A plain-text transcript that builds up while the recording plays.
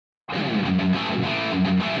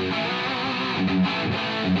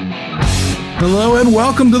Hello and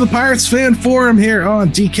welcome to the Pirates Fan Forum here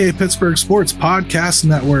on DK Pittsburgh Sports Podcast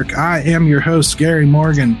Network. I am your host, Gary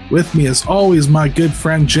Morgan. With me, as always, my good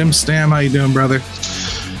friend, Jim Stamm. How you doing, brother?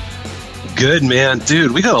 Good, man.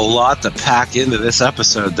 Dude, we got a lot to pack into this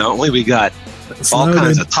episode, don't we? We got all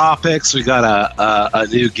kinds of topics. We got a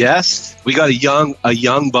new guest. We got a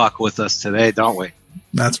young buck with us today, don't we?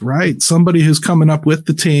 That's right. Somebody who's coming up with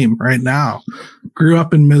the team right now. Grew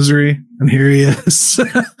up in misery, and here he is.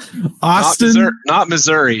 Austin. Not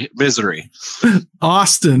Missouri. Misery.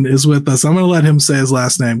 Austin is with us. I'm going to let him say his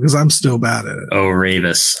last name because I'm still bad at it.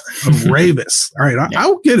 Oravec. Oravec. All right. I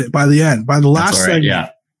will get it by the end. By the last segment, yeah.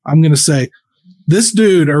 I'm going to say, this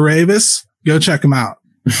dude, Oravec, go check him out.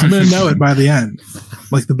 I'm going to know it by the end,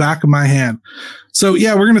 like the back of my hand. So,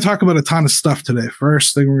 yeah, we're going to talk about a ton of stuff today.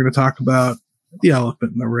 First thing we're going to talk about, the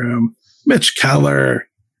elephant in the room, Mitch Keller.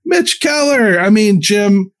 I mean,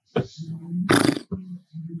 Jim,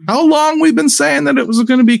 how long we've been saying that it was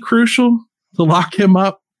going to be crucial to lock him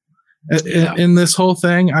up in this whole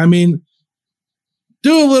thing? I mean,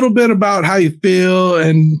 do a little bit about how you feel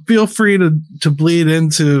and feel free to bleed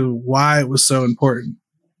into why it was so important.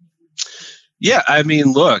 Yeah, I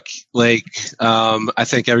mean, look, I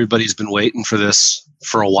think everybody's been waiting for this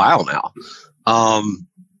for a while now.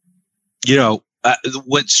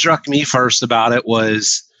 What struck me first about it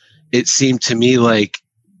was it seemed to me like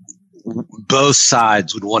both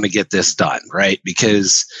sides would want to get this done, right?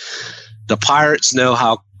 Because the Pirates know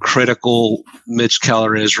how critical Mitch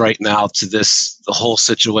Keller is right now to the whole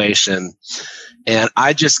situation. And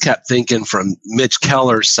I just kept thinking from Mitch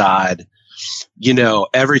Keller's side,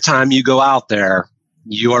 every time you go out there,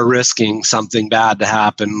 you are risking something bad to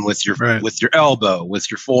happen with your elbow, with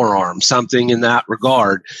your forearm, something in that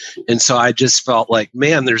regard. And so I just felt like,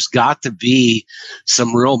 man, there's got to be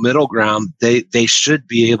some real middle ground. They should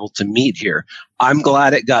be able to meet here. I'm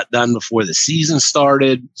glad it got done before the season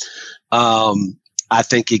started. I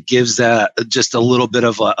think it gives that just a little bit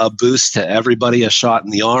of a boost to everybody, a shot in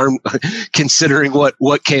the arm, considering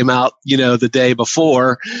what came out, the day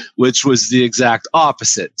before, which was the exact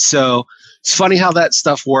opposite. So it's funny how that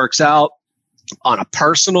stuff works out. On a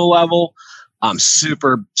personal level, I'm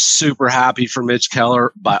super, super happy for Mitch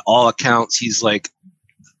Keller. By all accounts, he's like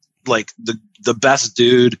the best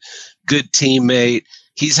dude, good teammate.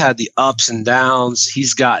 He's had the ups and downs.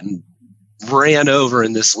 He's gotten ran over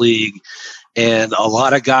in this league, and a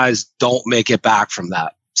lot of guys don't make it back from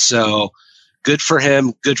that. So good for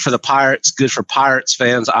him, good for the Pirates, good for Pirates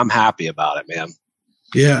fans. I'm happy about it, man.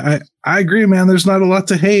 Yeah, I agree, man. There's not a lot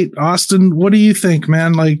to hate. Austin, what do you think,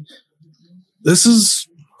 man? Like, this is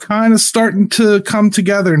kind of starting to come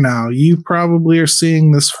together now. You probably are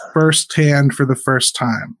seeing this firsthand for the first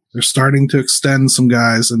time. They're starting to extend some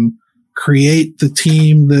guys and create the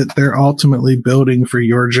team that they're ultimately building for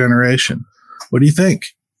your generation. What do you think?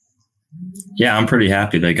 Yeah, I'm pretty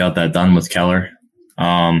happy they got that done with Keller.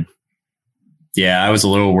 I was a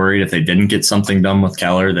little worried if they didn't get something done with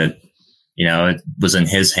Keller that, it was in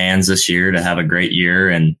his hands this year to have a great year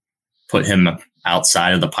and put him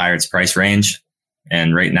outside of the Pirates price range.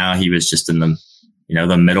 And right now he was just in the,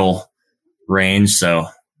 the middle range. So,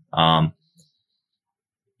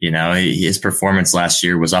 his performance last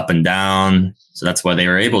year was up and down. So that's why they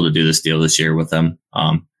were able to do this deal this year with him.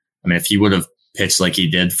 If he would have pitched like he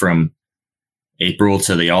did from April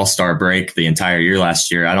to the All-Star break the entire year last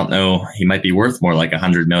year, I don't know. He might be worth more like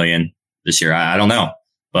 $100 million this year. I don't know,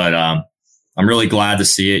 but, I'm really glad to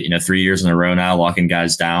see it, 3 years in a row now, locking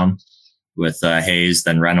guys down with Hayes,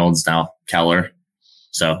 then Reynolds, now Keller.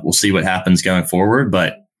 So we'll see what happens going forward,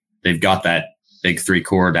 but they've got that big three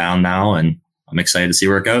core down now, and I'm excited to see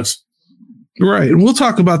where it goes. Right. And we'll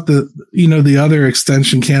talk about the other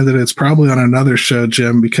extension candidates probably on another show,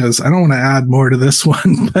 Jim, because I don't want to add more to this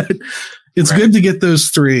one, but it's good to get those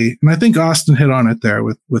three. And I think Austin hit on it there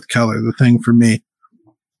with Keller. The thing for me,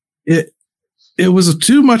 it was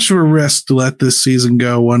too much of a risk to let this season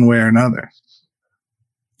go one way or another.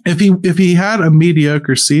 If he had a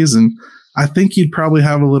mediocre season, I think you'd probably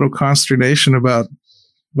have a little consternation about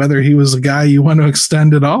whether he was a guy you want to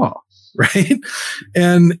extend at all, right?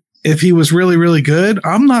 And if he was really, really good,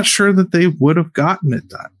 I'm not sure that they would have gotten it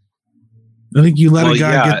done. I think you let a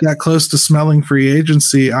guy get that close to smelling free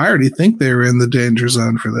agency. I already think they were in the danger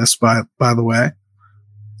zone for this, by the way.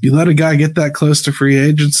 You let a guy get that close to free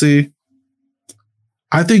agency,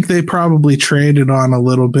 I think they probably traded on a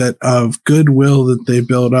little bit of goodwill that they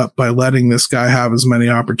built up by letting this guy have as many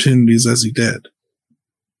opportunities as he did.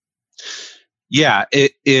 Yeah,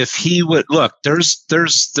 if he would look, there's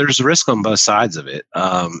risk on both sides of it,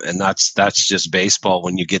 and that's just baseball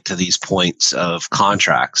when you get to these points of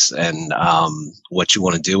contracts and what you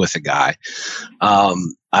want to do with a guy.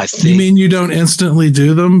 I think. You mean you don't instantly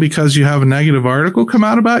do them because you have a negative article come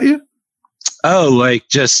out about you? Oh, like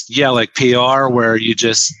PR where you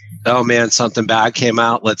just, oh man, something bad came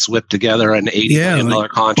out. Let's whip together an $80 million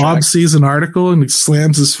contract. Bob sees an article and he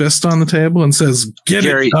slams his fist on the table and says, "Get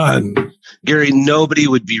it done." Gary, nobody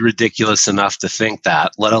would be ridiculous enough to think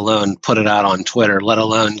that, let alone put it out on Twitter, let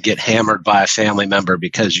alone get hammered by a family member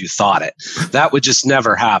because you thought it. That would just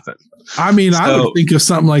never happen. I mean, I would think if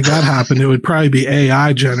something like that happened, it would probably be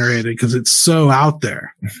AI generated because it's so out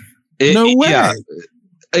there. No way. Yeah.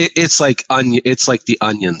 It's like the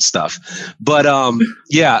Onion stuff. But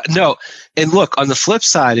no. And look, on the flip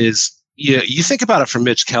side is, you think about it from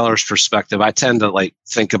Mitch Keller's perspective. I tend to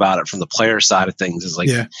think about it from the player side of things. Is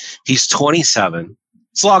he's 27.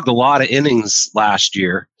 He's logged a lot of innings last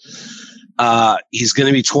year. He's going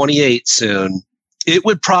to be 28 soon. It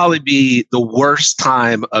would probably be the worst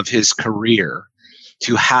time of his career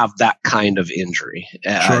to have that kind of injury.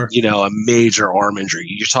 Sure. A major arm injury.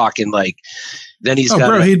 You're talking then he's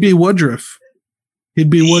he'd be Woodruff. He'd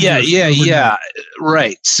be Woodruff. Yeah.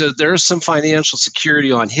 Right. So there's some financial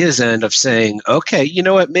security on his end of saying, okay, you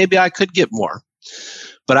know what, maybe I could get more,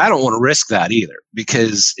 but I don't want to risk that either,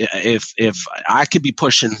 because if I could be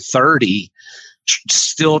pushing 30,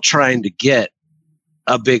 still trying to get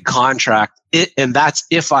a big contract, and that's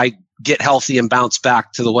if I get healthy and bounce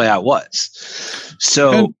back to the way I was.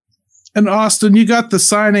 So. And Austin, you got the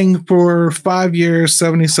signing for 5 years,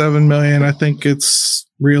 $77 million. I think it's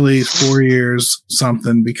really 4 years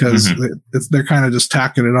something, because they're kind of just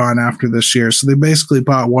tacking it on after this year. So they basically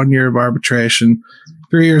bought 1 year of arbitration,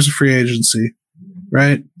 3 years of free agency,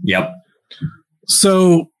 right? Yep.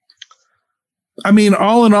 So, I mean,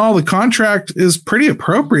 all in all, the contract is pretty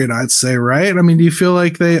appropriate, I'd say, right? I mean, do you feel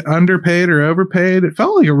like they underpaid or overpaid? It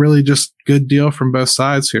felt like a really just good deal from both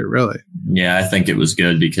sides here, really. Yeah, I think it was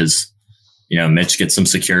good because, Mitch gets some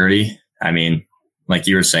security. I mean, like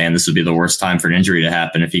you were saying, this would be the worst time for an injury to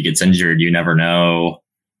happen. If he gets injured, you never know.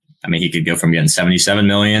 I mean, he could go from getting $77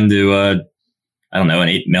 million to an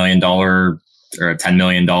 $8 million or a $10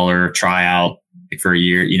 million tryout for a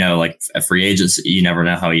year. Like a free agency, you never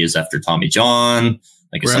know how he is after Tommy John.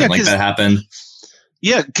 If something like that happened.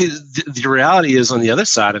 Yeah, because the reality is, on the other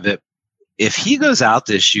side of it, if he goes out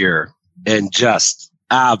this year and just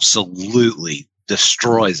absolutely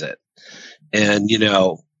destroys it, and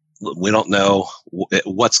we don't know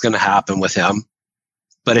what's going to happen with him.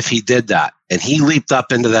 But if he did that and he leaped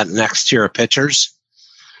up into that next tier of pitchers,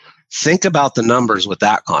 think about the numbers with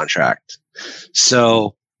that contract.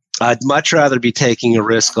 So I'd much rather be taking a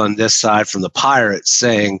risk on this side from the Pirates,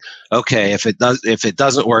 saying, okay, if it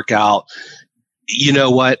doesn't work out, you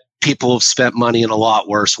know what? People have spent money in a lot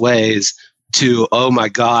worse ways, to, oh my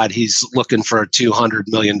God, he's looking for a $200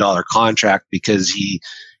 million contract because he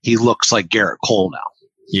looks like Garrett Cole now.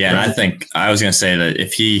 Yeah, and I think I was going to say that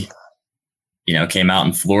if he, came out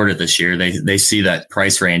in Florida this year, they see that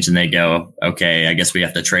price range and they go, okay, I guess we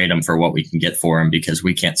have to trade him for what we can get for him because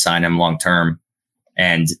we can't sign him long term.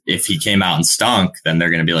 And if he came out and stunk, then they're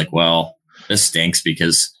going to be like, well, this stinks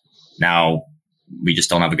because now we just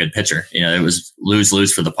don't have a good pitcher. It was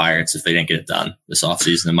lose-lose for the Pirates if they didn't get it done this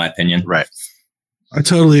offseason, in my opinion. Right. I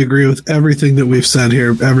totally agree with everything that we've said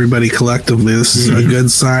here, everybody collectively. This is a good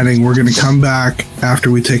signing. We're going to come back after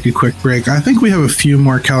we take a quick break. I think we have a few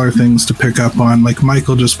more Keller things to pick up on. Like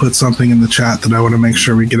Michael just put something in the chat that I want to make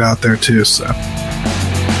sure we get out there too. So.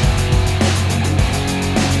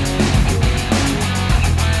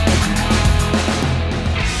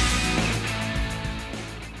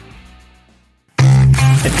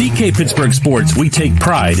 DK Pittsburgh Sports, we take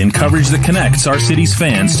pride in coverage that connects our city's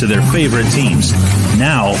fans to their favorite teams.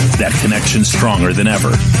 Now, that connection's stronger than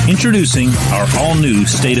ever. Introducing our all-new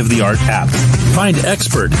state-of-the-art app. Find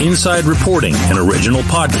expert inside reporting and original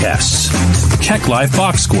podcasts. Check live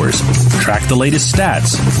box scores. Track the latest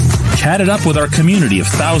stats. Chat it up with our community of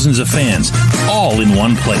thousands of fans, all in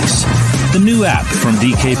one place. The new app from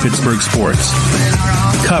DK Pittsburgh Sports.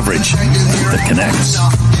 Coverage that connects.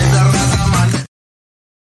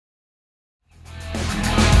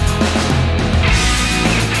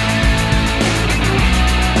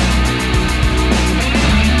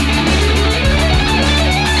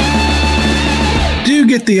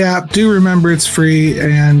 Get the app. Do remember it's free,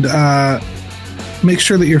 and make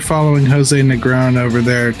sure that you're following Jose Negron over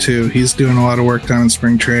there too. He's doing a lot of work down in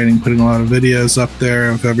spring training, putting a lot of videos up there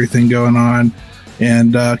of everything going on,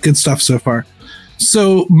 and good stuff so far.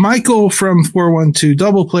 So Michael from 412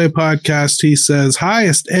 Double Play Podcast, he says,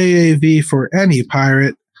 highest AAV for any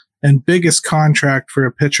Pirate and biggest contract for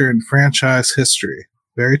a pitcher in franchise history.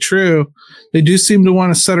 Very true. They do seem to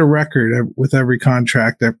want to set a record with every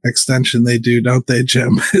contract extension they do, don't they,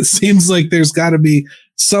 Jim? It seems like there's got to be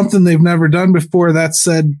something they've never done before. That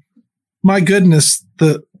said, my goodness,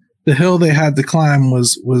 the hill they had to climb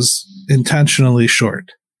was intentionally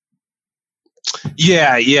short.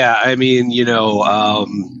 Yeah. I mean, where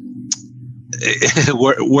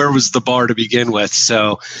was the bar to begin with?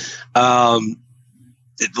 So,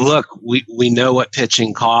 look, we know what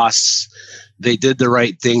pitching costs. They did the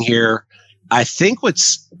right thing here. I think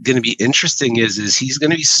what's going to be interesting is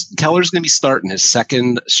Keller's going to be starting his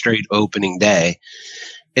second straight opening day.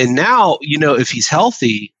 And now, if he's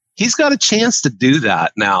healthy, he's got a chance to do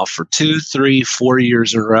that now for 2, 3, 4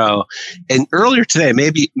 years in a row. And earlier today,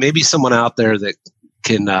 maybe someone out there that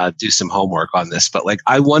can do some homework on this, but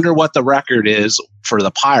I wonder what the record is for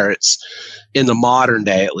the Pirates in the modern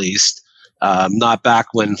day, at least. Not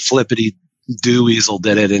back when Flippity Dooweasel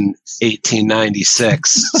did it in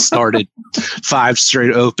 1896, started 5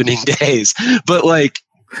 straight opening days. But I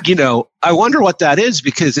wonder what that is,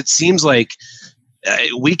 because it seems like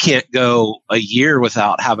we can't go a year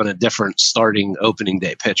without having a different starting opening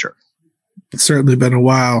day pitcher. It's certainly been a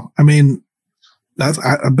while. I mean,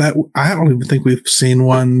 I bet I don't even think we've seen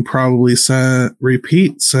one probably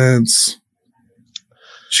repeat since.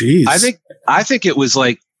 Jeez. I think it was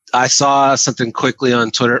I saw something quickly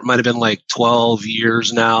on Twitter. It might have been 12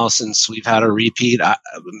 years now since we've had a repeat.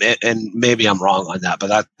 And maybe I'm wrong on that,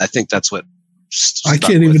 but I think that's what I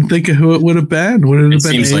can't even think of who it would have been. Would it have been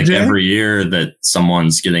seems AJ? Like every year that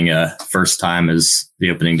someone's getting a first time as the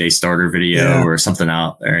opening day starter video or something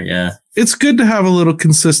out there. Yeah. It's good to have a little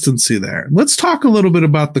consistency there. Let's talk a little bit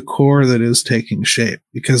about the core that is taking shape,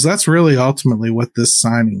 because that's really ultimately what this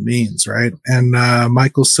signing means, right? And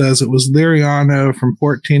Michael says it was Liriano from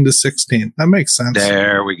 14 to 16. That makes sense.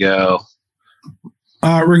 There we go.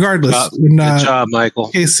 Regardless, good job, Michael.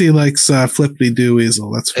 Casey likes Flippity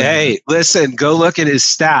Dooweasel. That's fair. Hey, listen, go look at his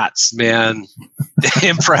stats, man.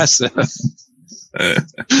 Impressive.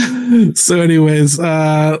 So, anyways,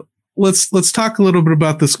 let's talk a little bit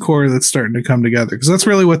about this core that's starting to come together, because that's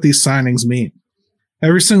really what these signings mean.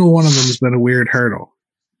 Every single one of them has been a weird hurdle.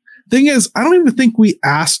 Thing is, I don't even think we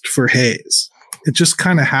asked for Hayes. It just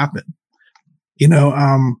kind of happened.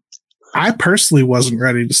 I personally wasn't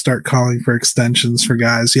ready to start calling for extensions for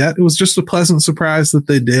guys yet. It was just a pleasant surprise that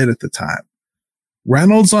they did at the time.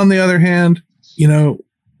 Reynolds, on the other hand,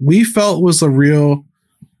 we felt was a real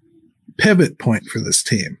pivot point for this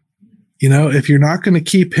team. If you're not going to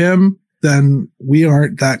keep him, then we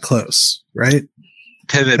aren't that close, right?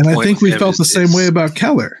 Pivot and point. I think we felt the same way about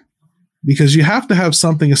Keller, because you have to have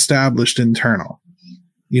something established internal,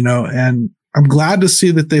 and I'm glad to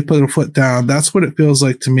see that they put a foot down. That's what it feels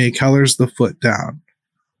like to me. Keller's the foot down.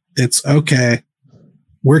 It's okay.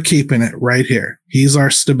 We're keeping it right here. He's our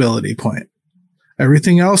stability point.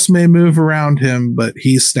 Everything else may move around him, but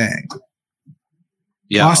he's staying.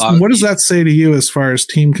 Yeah, Austin, what does that say to you as far as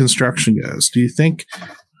team construction goes? Do you think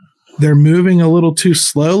they're moving a little too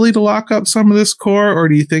slowly to lock up some of this core, or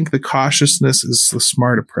do you think the cautiousness is the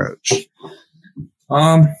smart approach?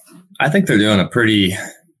 I think they're doing a pretty...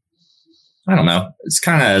 I don't know. It's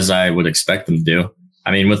kind of as I would expect them to do.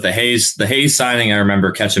 I mean, with the Hayes signing, I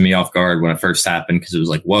remember catching me off guard when it first happened, because it was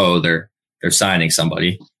like, whoa, they're signing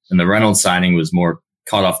somebody. And the Reynolds signing was more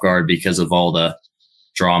caught off guard because of all the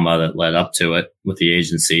drama that led up to it with the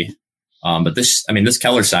agency. But this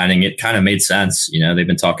Keller signing, it kind of made sense. They've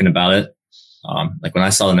been talking about it. When I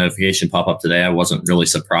saw the notification pop up today, I wasn't really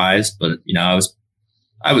surprised, but I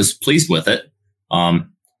was pleased with it. And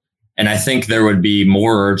I think there would be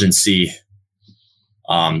more urgency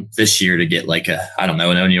this year to get an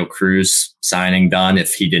O'Neal Cruz signing done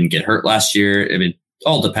if he didn't get hurt last year. I mean, it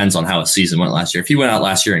all depends on how his season went last year. If he went out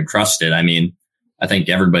last year and crushed it, I think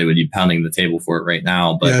everybody would be pounding the table for it right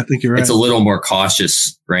now. But I think you're right. It's a little more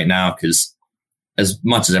cautious right now, because as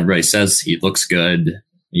much as everybody says he looks good,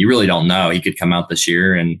 you really don't know. He could come out this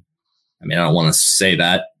year, and I don't want to say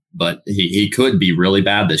that, but he could be really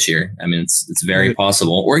bad this year. It's very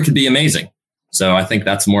possible, or he could be amazing. So I think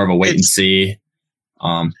that's more of a wait and see.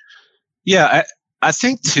 I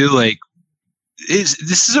think too,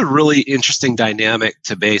 this is a really interesting dynamic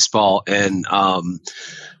to baseball, and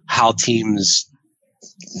how teams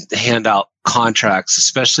hand out contracts,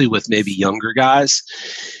 especially with maybe younger guys,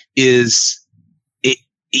 is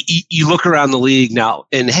you look around the league now,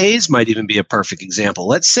 and Hayes might even be a perfect example.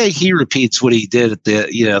 Let's say he repeats what he did at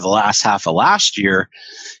the last half of last year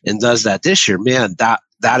and does that this year. Man,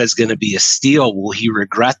 that is going to be a steal. Will he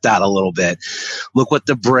regret that a little bit? Look what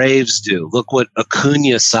the Braves do. Look what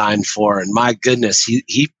Acuna signed for. And my goodness,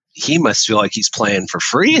 he must feel like he's playing for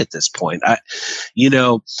free at this point.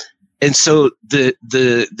 And so the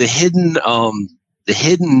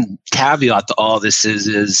hidden caveat to all this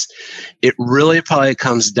is it really probably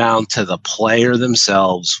comes down to the player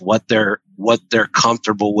themselves, what they're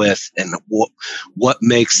comfortable with, and what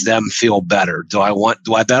makes them feel better. Do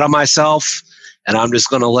I bet on myself and I'm just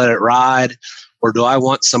going to let it ride, or do I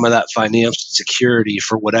want some of that financial security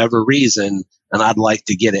for whatever reason, and I'd like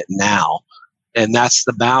to get it now? And that's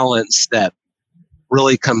the balance that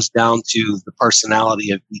really comes down to the personality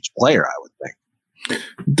of each player, I would think.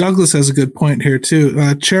 Douglas has a good point here too.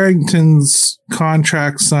 Charrington's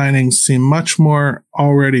contract signings seem much more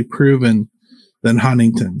already proven than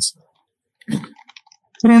Huntington's. I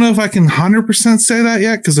don't know if I can 100% say that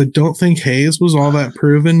yet, because I don't think Hayes was all that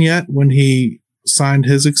proven yet when he signed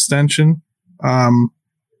his extension. I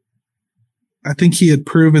think he had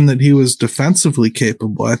proven that he was defensively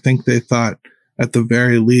capable. I think they thought at the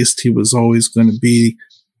very least he was always going to be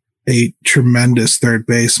a tremendous third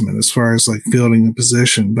baseman as far as like fielding the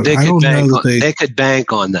position, but I don't know that they could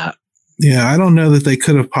bank on that. Yeah, I don't know that they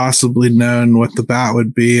could have possibly known what the bat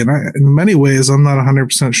would be, and in many ways, I'm not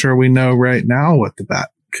 100% sure we know right now what the bat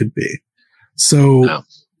could be. So no.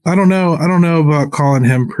 I don't know. I don't know about calling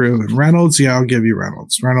him proven. Reynolds, yeah, I'll give you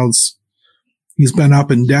Reynolds. Reynolds, he's been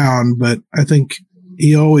up and down, but I think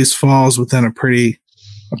he always falls within a pretty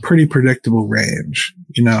predictable range.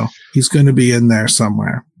 He's going to be in there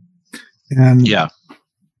somewhere. And yeah,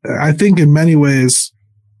 I think in many ways,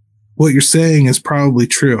 what you're saying is probably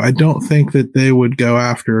true. I don't think that they would go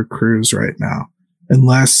after a Cruz right now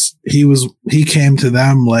unless he came to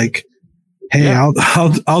them like, hey, yeah.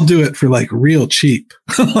 I'll do it for like real cheap.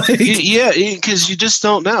 Because you just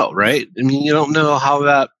don't know, right? I mean, you don't know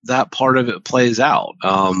how that part of it plays out.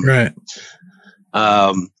 Right.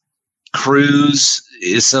 Cruz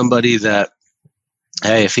is somebody that,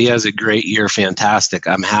 hey, if he has a great year, fantastic.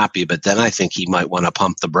 I'm happy. But then I think he might want to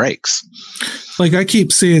pump the brakes. Like I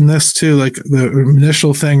keep seeing this too, like the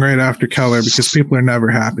initial thing right after Keller, because people are never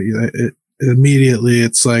happy. Immediately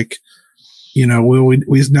it's like, now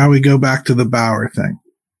we go back to the Bauer thing.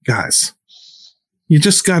 Guys, you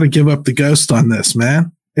just got to give up the ghost on this,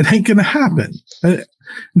 man. It ain't going to happen. In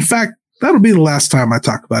fact, that'll be the last time I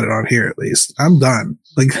talk about it on here, at least. I'm done.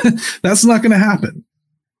 Like that's not going to happen.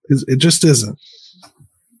 It just isn't.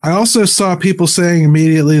 I also saw people saying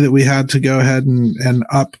immediately that we had to go ahead and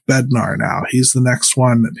up Bednar now. He's the next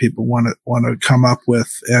one that people want to come up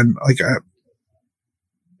with. And like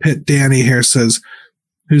Pitt Danny here says,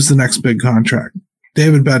 who's the next big contract?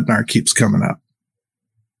 David Bednar keeps coming up.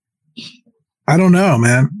 I don't know,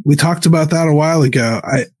 man. We talked about that a while ago.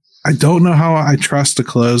 I don't know how I trust a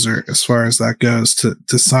closer as far as that goes to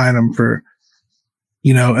sign him for,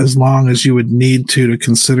 as long as you would need to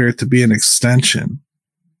consider it to be an extension.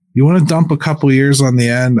 You want to dump a couple years on the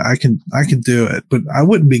end, I can do it, but I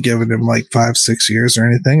wouldn't be giving him like 5-6 years or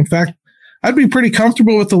anything. In fact, I'd be pretty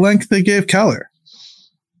comfortable with the length they gave Keller.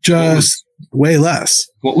 Just way less.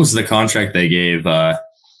 What was the contract they gave, out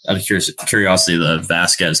of curiosity, the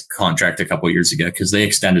Vasquez contract a couple years ago? Because they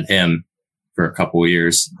extended him for a couple of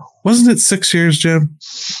years. Wasn't it 6 years, Jim?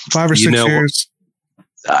 5 or 6 years?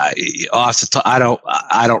 I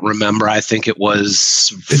don't remember. I think it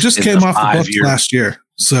was. It just came off the books last year.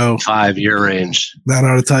 So 5-year range. That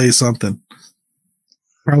ought to tell you something.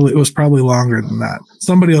 It was probably longer than that.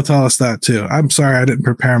 Somebody will tell us that too. I'm sorry I didn't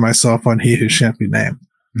prepare myself on he who shan't be named.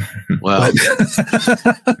 Well,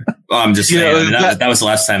 I'm just saying that was the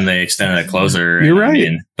last time they extended a closer. You're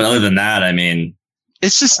right. But other than that,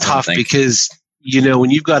 it's just tough because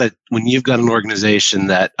when you've got an organization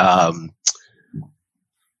that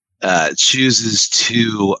chooses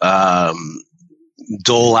to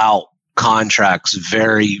dole out contracts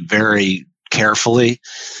very, very carefully,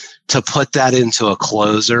 to put that into a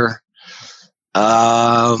closer.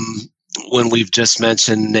 When we've just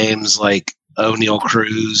mentioned names like O'Neal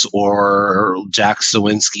Cruz or Jack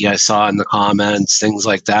Sawinski, I saw in the comments, things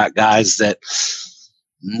like that,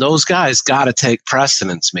 those guys got to take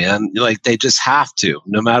precedence, man. Like they just have to,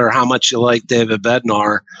 no matter how much you like David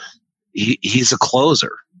Bednar, he's a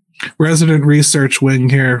closer. Resident research wing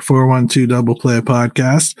here, 412 Double Play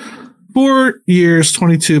Podcast. 4 years,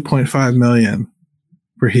 $22.5 million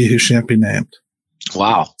for he who shan't be named.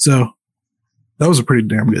 Wow. So that was a pretty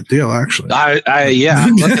damn good deal, actually. I'm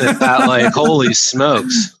looking at that like, holy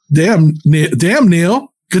smokes. Damn,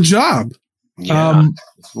 Neil. Good job. Yeah.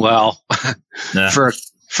 For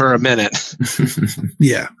for a minute.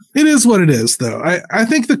 Yeah, it is what it is, though. I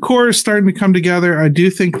think the core is starting to come together. I do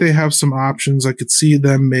think they have some options. I could see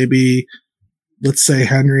them maybe, let's say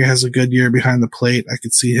Henry has a good year behind the plate. I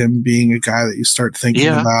could see him being a guy that you start thinking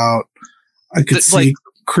about. I could see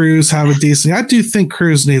Cruz have a decent. I do think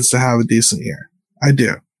Cruz needs to have a decent year. I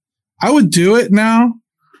do. I would do it now.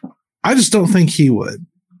 I just don't think he would.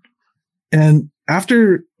 And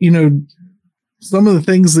after, some of the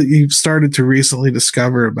things that you've started to recently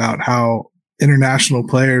discover about how international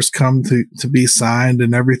players come to be signed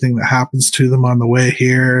and everything that happens to them on the way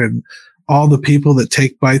here and all the people that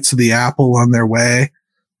take bites of the apple on their way.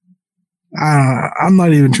 I'm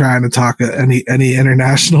not even trying to talk any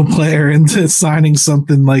international player into signing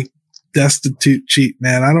something like destitute cheap,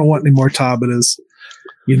 man. I don't want any more Tabatas,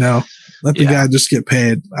 let the guy just get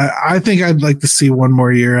paid. I think I'd like to see one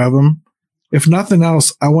more year of him. If nothing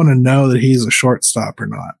else, I want to know that he's a shortstop or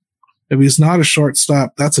not. If he's not a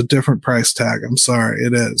shortstop, that's a different price tag. I'm sorry,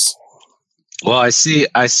 it is. Well, I see.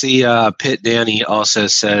 Pitt Danny also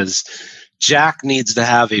says Jack needs to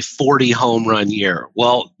have a 40 home run year.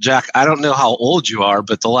 Well, Jack, I don't know how old you are,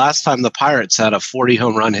 but the last time the Pirates had a 40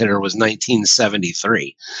 home run hitter was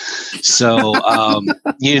 1973. So,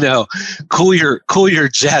 cool your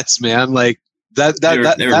jets, man. Like that they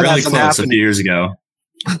were really hasn't close happened a few years ago.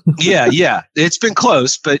 Yeah, it's been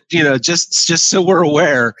close, but just so we're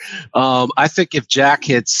aware, I think if Jack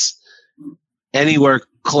hits anywhere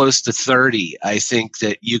close to 30, I think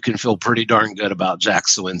that you can feel pretty darn good about Jack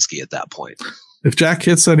Sawinski at that point. If Jack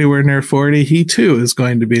hits anywhere near 40, he too is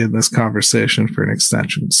going to be in this conversation for an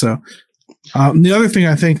extension. So the other thing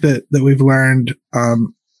I think that we've learned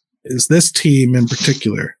is this team in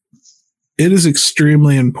particular. It is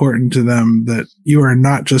extremely important to them that you are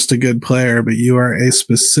not just a good player, but you are a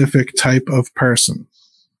specific type of person.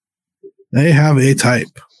 They have a type,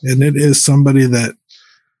 and it is somebody that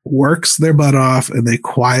works their butt off and they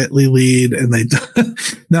quietly lead. And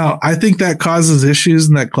now I think that causes issues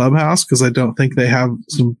in that clubhouse because I don't think they have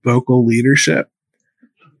some vocal leadership.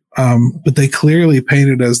 But they clearly paint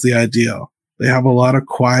it as the ideal. They have a lot of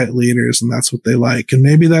quiet leaders, and that's what they like. And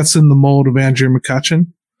maybe that's in the mold of Andrew McCutchen.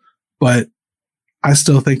 But I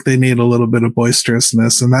still think they need a little bit of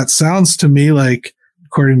boisterousness. And that sounds to me like,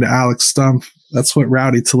 according to Alex Stumpf, that's what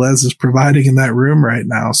Rowdy Tellez is providing in that room right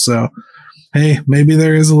now. So, hey, maybe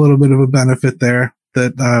there is a little bit of a benefit there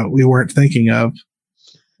that we weren't thinking of.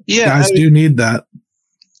 Yeah, guys do need that.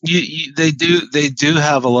 They do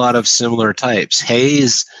have a lot of similar types.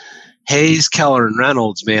 Hayes, Keller, and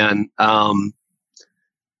Reynolds, man.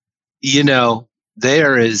 They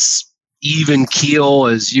are as even keel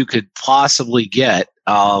as you could possibly get.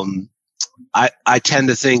 I tend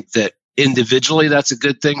to think that individually that's a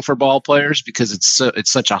good thing for ball players because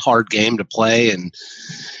it's such a hard game to play, and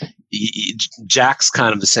Jack's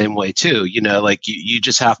kind of the same way too. You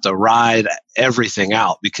just have to ride everything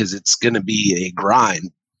out because it's going to be a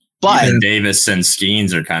grind. But even Davis and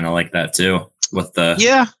Skeens are kind of like that too with the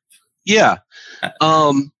yeah.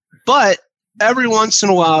 But every once in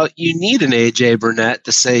a while, you need an AJ Burnett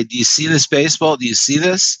to say, do you see this baseball? Do you see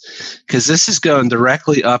this? Because this is going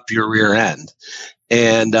directly up your rear end.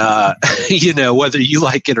 And, whether you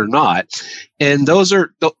like it or not. And those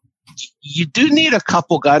are you do need a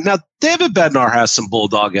couple guys. Now, David Bednar has some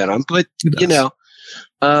bulldog in him, but,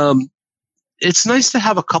 it's nice to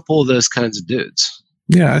have a couple of those kinds of dudes.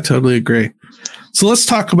 Yeah, I totally agree. So let's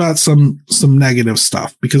talk about some negative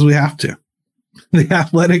stuff because we have to. The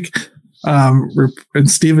Athletic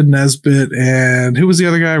and Stephen Nesbitt and who was the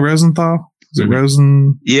other guy? Rosenthal? Was it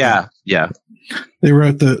Rosen? Yeah. They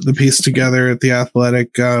wrote the piece together at the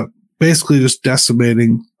Athletic, basically just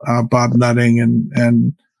decimating Bob Nutting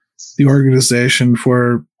and the organization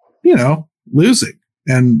for losing.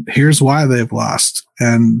 And here's why they've lost.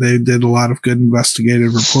 And they did a lot of good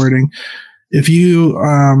investigative reporting. If you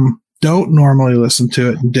don't normally listen to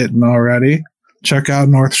it and didn't already, check out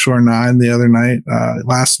North Shore 9 the other night.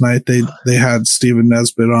 Last night, they had Stephen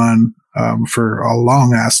Nesbitt on for a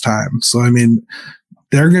long-ass time. So, I mean,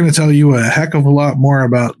 they're going to tell you a heck of a lot more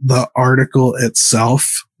about the article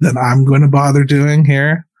itself than I'm going to bother doing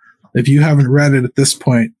here. If you haven't read it at this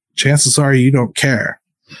point, chances are you don't care.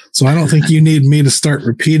 So I don't think you need me to start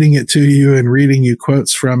repeating it to you and reading you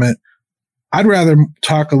quotes from it. I'd rather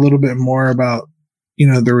talk a little bit more about,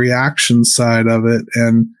 the reaction side of it.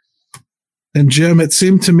 And Jim, it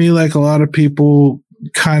seemed to me like a lot of people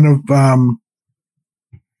kind of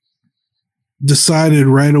decided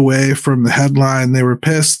right away from the headline they were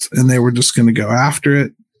pissed and they were just going to go after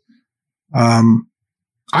it.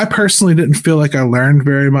 I personally didn't feel like I learned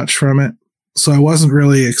very much from it, so I wasn't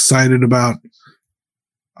really excited about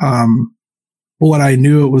what I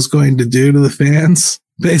knew it was going to do to the fans.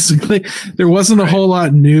 Basically, there wasn't a whole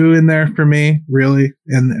lot new in there for me, really.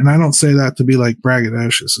 And I don't say that to be like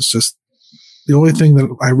braggadocious. It's just the only thing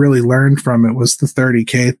that I really learned from it was the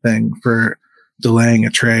 $30K thing for delaying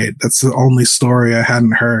a trade. That's the only story I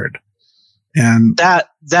hadn't heard. And that,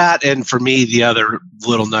 and for me, the other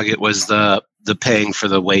little nugget was the paying for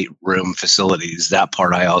the weight room facilities. That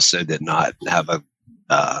part I also did not have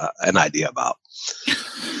an idea about.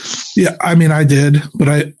 Yeah, I mean, I did, but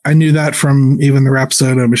I knew that from even the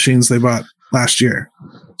Rapsodo machines they bought last year.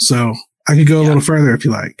 So I could go a little further if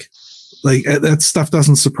you like. Like, that stuff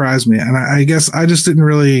doesn't surprise me. And I guess I just didn't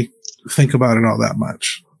really think about it all that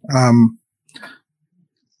much.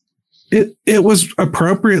 It was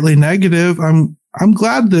appropriately negative. I'm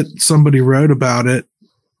glad that somebody wrote about it.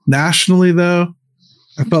 Nationally, though,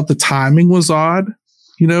 I felt the timing was odd.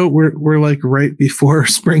 You know, we're like right before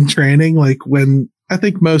spring training, like when I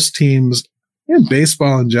think most teams and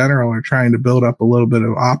baseball in general are trying to build up a little bit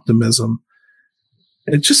of optimism.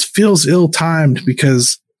 It just feels ill-timed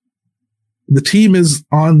because the team is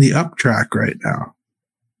on the up track right now.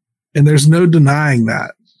 And there's no denying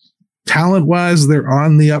that. Talent-wise, they're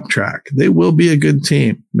on the up track. They will be a good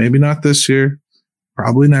team. Maybe not this year,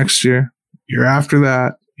 probably next year, year after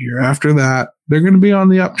that, year after that. They're going to be on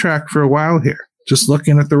the up track for a while here, just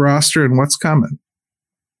looking at the roster and what's coming.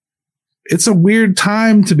 It's a weird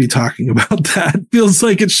time to be talking about that. It feels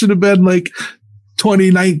like it should have been like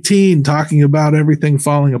 2019 talking about everything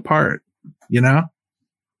falling apart, you know?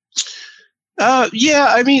 Yeah,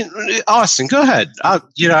 I mean, Austin, go ahead. I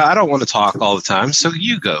don't want to talk all the time, so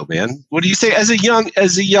you go, man. What do you think as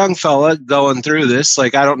a young fella going through this?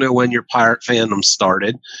 Like, I don't know when your Pirate fandom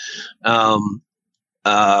started,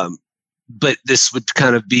 but this would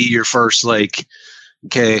kind of be your first, like,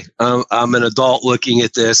 okay, I'm an adult looking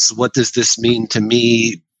at this. What does this mean to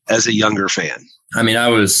me as a younger fan? I mean, I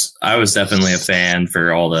was definitely a fan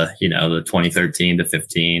for all the, the 2013 to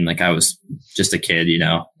 15. Like, I was just a kid,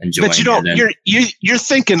 enjoying but you don't, it. You're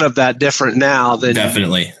thinking of that different now than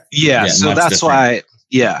definitely. Yeah. So that's different. Why.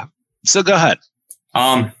 Yeah. So go ahead.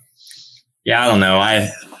 Yeah, I don't know. I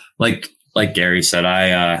like Gary said,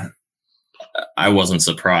 I wasn't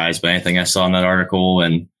surprised by anything I saw in that article.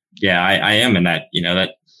 And yeah, I am in that,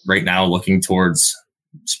 that right now looking towards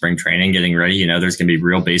spring training, getting ready, there's going to be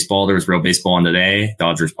real baseball. There was real baseball on today,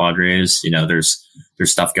 Dodgers, Padres, there's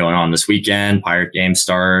stuff going on this weekend, Pirate games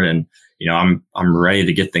start. And, I'm ready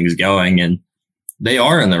to get things going, and they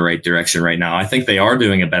are in the right direction right now. I think they are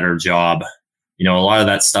doing a better job. A lot of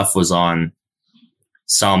that stuff was on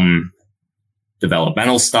some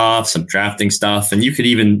developmental stuff, some drafting stuff.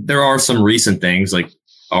 And there are some recent things like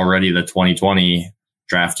already the 2020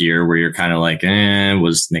 draft year where you're kind of like,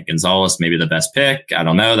 was Nick Gonzalez maybe the best pick? I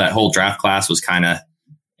don't know. That whole draft class was kind of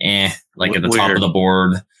like at the top of the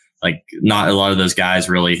board. Like, not a lot of those guys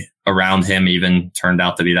really around him even turned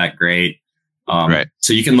out to be that great. Right.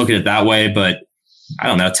 So you can look at it that way, but I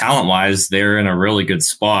don't know. Talent wise, they're in a really good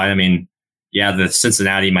spot. I mean, yeah, the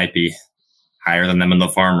Cincinnati might be higher than them in the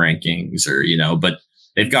farm rankings but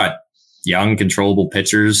they've got young, controllable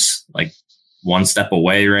pitchers, like one step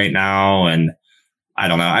away right now. And I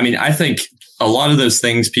don't know. I mean, I think a lot of those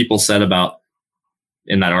things people said about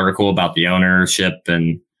in that article about the ownership,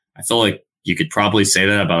 and I feel like you could probably say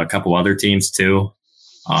that about a couple other teams too.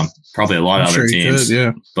 Probably a lot of other teams. Could,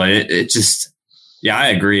 yeah. But it just, yeah, I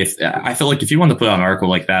agree. I feel like if you want to put out an article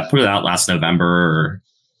like that, put it out last November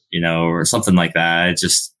or something like that. It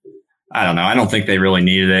just, I don't know. I don't think they really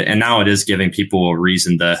needed it. And now it is giving people a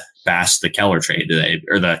reason to bash the Keller trade today,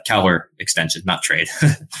 or the Keller extension, not trade.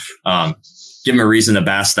 Give them a reason to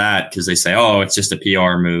bash that because they say, oh, it's just a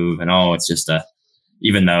PR move. And it's just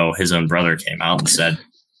even though his own brother came out and said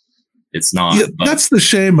it's not. Yeah, that's the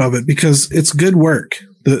shame of it, because it's good work.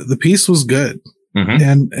 The piece was good,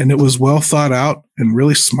 and it was well thought out and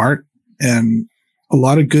really smart, and a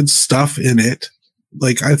lot of good stuff in it.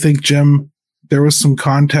 Like, I think, Jim, there was some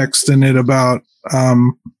context in it about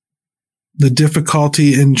the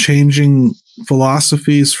difficulty in changing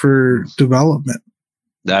philosophies for development.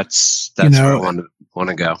 That's where I want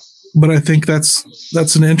to go. But I think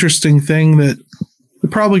that's an interesting thing that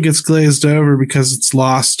it probably gets glazed over because it's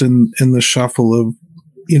lost in the shuffle of,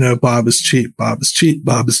 Bob is cheap, Bob is cheap,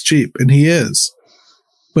 Bob is cheap. And he is.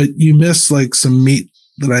 But you miss like some meat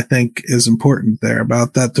that I think is important there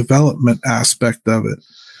about that development aspect of it.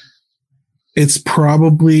 It's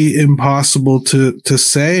probably impossible to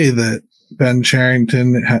say that Ben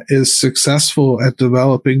Cherington is successful at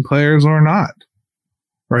developing players or not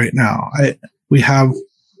right now. We have,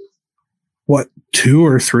 2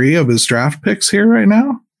 or 3 of his draft picks here right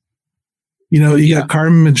now? You got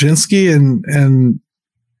Carmen Majinski and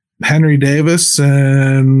Henry Davis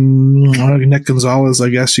and Nick Gonzalez, I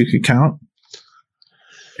guess you could count.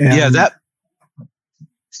 And that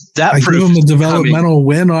I give him a developmental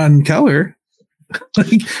win on Keller.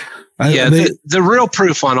 The real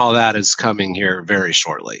proof on all that is coming here very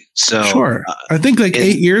shortly. So sure, I think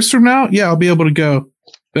 8 years from now, I'll be able to go.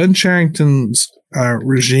 Ben Charrington's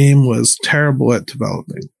regime was terrible at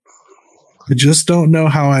developing. I just don't know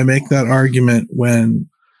how I make that argument when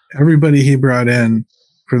everybody he brought in,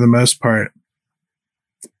 for the most part,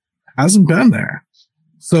 hasn't been there.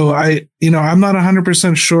 So I'm not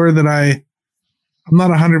 100% sure that I'm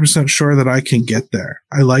not 100% sure that I can get there.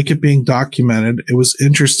 I like it being documented. It was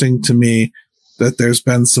interesting to me that there's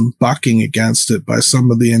been some bucking against it by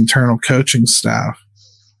some of the internal coaching staff.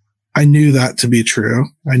 I knew that to be true.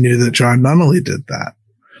 I knew that John Nunnally did that.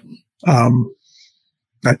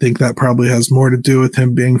 I think that probably has more to do with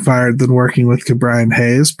him being fired than working with Brian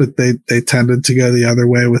Hayes, but they tended to go the other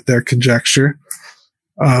way with their conjecture.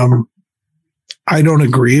 I don't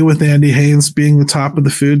agree with Andy Haynes being the top of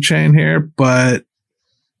the food chain here, but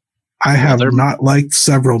I have not liked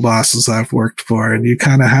several bosses I've worked for, and you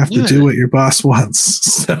kind of have to do what your boss wants.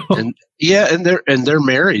 So. And they're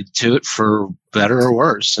married to it for better or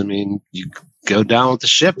worse. I mean, you go down with the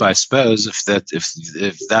ship, I suppose,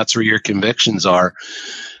 if that's where your convictions are.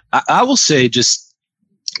 I will say, just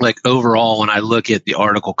like overall, when I look at the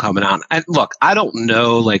article coming out, and look, I don't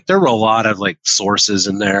know, there were a lot of sources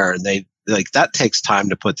in there, and they that takes time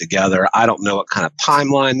to put together. I don't know what kind of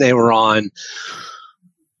timeline they were on.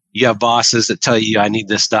 You have bosses that tell you, I need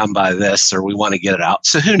this done by this, or we want to get it out.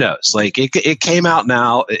 So who knows? It came out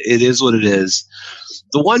now. It is what it is.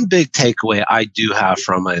 The one big takeaway I do have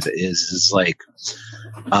from it is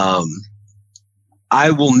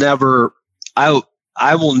I will never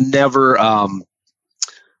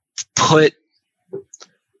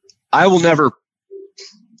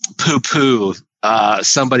poo-poo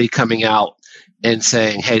somebody coming out and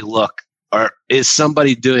saying, hey, look, is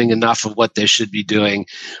somebody doing enough of what they should be doing?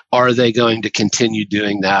 Are they going to continue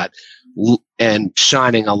doing that and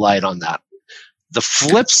shining a light on that? The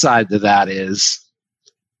flip side to that is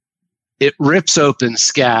it rips open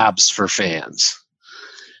scabs for fans.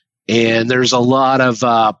 And there's a lot of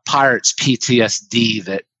Pirates PTSD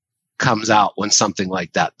that comes out when something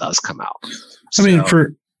like that does come out. I mean,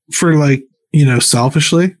 for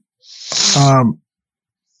selfishly,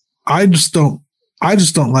 I just don't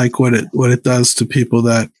like what it does to people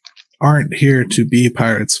that aren't here to be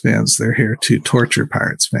Pirates fans. They're here to torture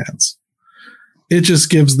Pirates fans. It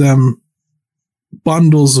just gives them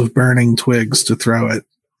bundles of burning twigs to throw at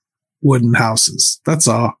wooden houses. That's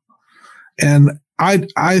all. And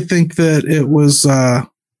I think that it was a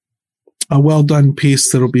well done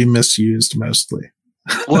piece that'll be misused mostly.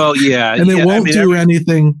 Well, yeah, and it won't do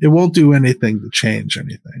anything. It won't do anything to change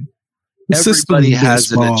anything. The everybody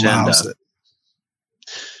has an agenda. It.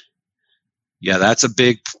 Yeah, that's a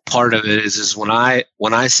big part of it. Is when I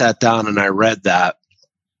sat down and I read that,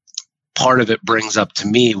 part of it brings up to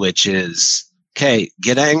me, which is, okay,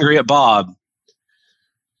 get angry at Bob,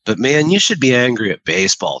 but man, you should be angry at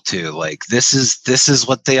baseball too. This is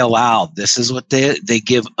what they allowed. This is what they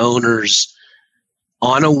give owners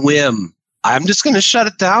on a whim. I'm just going to shut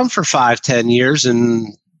it down for 5-10 years and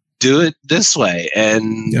do it this way.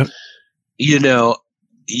 And,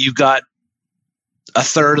 you got a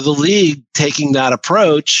third of the league taking that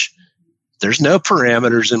approach. There's no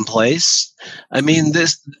parameters in place. I mean, be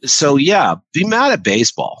mad at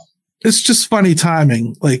baseball. It's just funny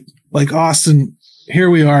timing. Like Austin, here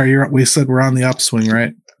we are. We said we're on the upswing,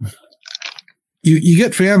 right? You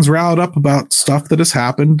get fans riled up about stuff that has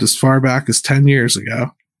happened as far back as 10 years ago,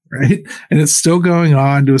 right? And it's still going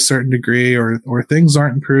on to a certain degree, or things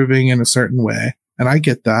aren't improving in a certain way. And I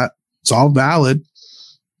get that. It's all valid.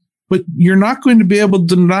 But you're not going to be able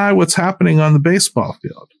to deny what's happening on the baseball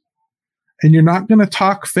field. And you're not going to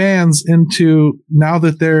talk fans into, now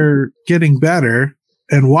that they're getting better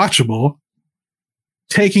and watchable,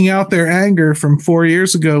 taking out their anger from 4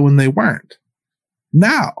 years ago when they weren't.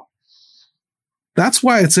 Now, that's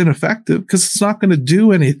why it's ineffective, because it's not going to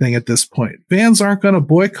do anything at this point. Fans aren't going to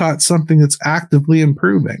boycott something that's actively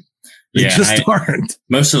improving. They just aren't.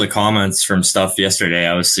 Most of the comments from stuff yesterday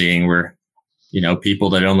I was seeing were, people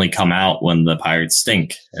that only come out when the Pirates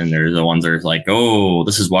stink. And they're the ones that are like, oh,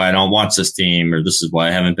 this is why I don't watch this team, or this is why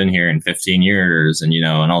I haven't been here in 15 years, and,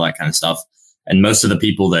 and all that kind of stuff. And most of the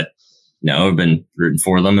people that, have been rooting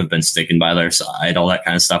for them, have been sticking by their side, all that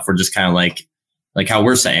kind of stuff. We're just kind of like how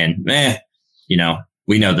we're saying,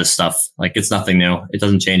 we know this stuff. It's nothing new. It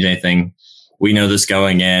doesn't change anything. we know this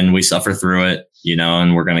going in, we suffer through it,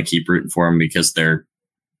 and we're going to keep rooting for them because they're,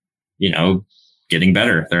 getting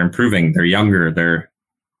better. They're improving. They're younger.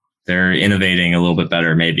 They're innovating a little bit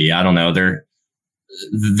better. Maybe, I don't know.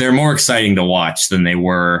 They're more exciting to watch than they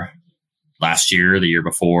were last year, the year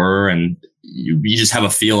before. And you just have a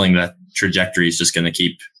feeling that trajectory is just going to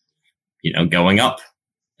keep, going up.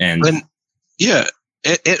 And yeah.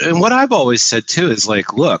 And what I've always said too is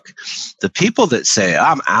like, look, the people that say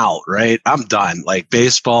I'm out, right? I'm done. Like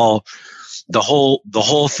baseball, the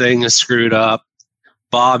whole thing is screwed up.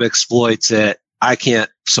 Bob exploits it. I can't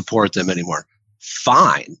support them anymore.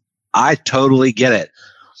 Fine. I totally get it.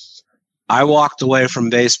 I walked away from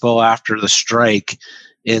baseball after the strike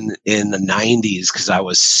in the 90s because I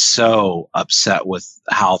was so upset with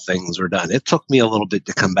how things were done. It took me a little bit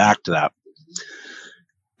to come back to that.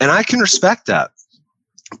 And I can respect that.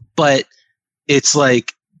 But it's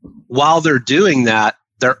like, while they're doing that,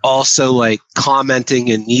 they're also like commenting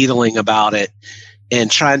and needling about it and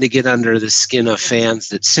trying to get under the skin of fans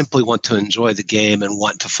that simply want to enjoy the game and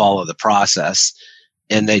want to follow the process.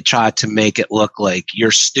 And they try to make it look like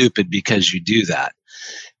you're stupid because you do that.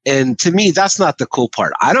 And to me, that's not the cool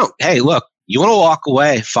part. Hey, look, you want to walk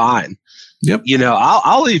away? Fine. Yep.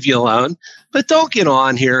 I'll leave you alone, but don't get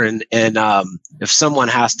on here and if someone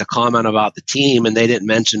has to comment about the team and they didn't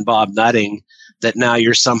mention Bob Nutting, that now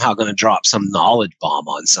you're somehow going to drop some knowledge bomb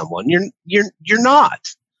on someone. You're not.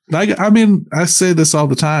 I mean, I say this all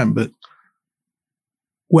the time, but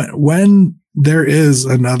when there is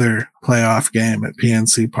another playoff game at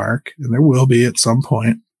PNC Park, and there will be at some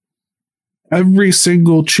point, every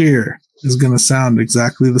single cheer is going to sound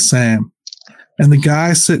exactly the same. And the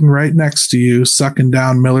guy sitting right next to you, sucking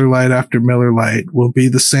down Miller Lite after Miller Lite, will be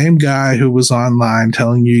the same guy who was online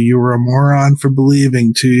telling you were a moron for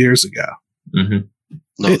believing 2 years ago. Mm-hmm.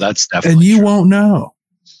 No, that's definitely and you true. won't know.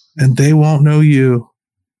 And they won't know you.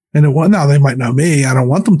 And now they might know me. I don't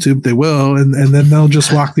want them to, but they will. And then they'll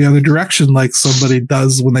just walk the other direction like somebody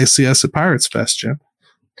does when they see us at Pirates Fest, Jim.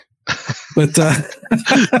 But,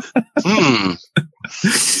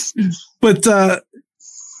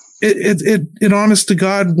 it honest to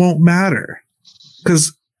God won't matter,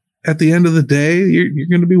 because at the end of the day, you're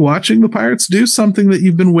going to be watching the Pirates do something that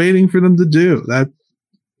you've been waiting for them to do.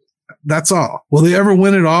 That's all. Will they ever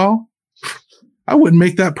win it all? I wouldn't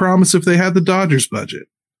make that promise if they had the Dodgers budget.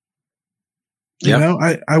 Yep.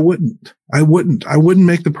 I wouldn't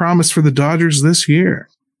make the promise for the Dodgers this year.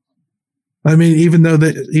 I mean, even though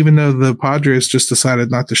the Padres just decided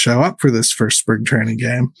not to show up for this first spring training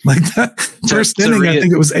game, like that first inning, I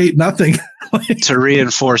think it was 8-0. To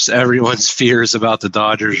reinforce everyone's fears about the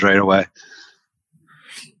Dodgers right away.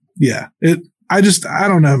 Yeah. I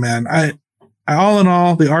don't know, man. All in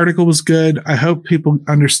all, the article was good. I hope people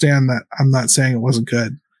understand that I'm not saying it wasn't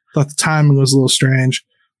good. Thought the timing was a little strange.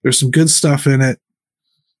 There's some good stuff in it.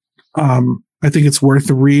 I think it's worth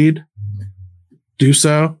a read. Do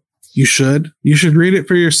so. You should read it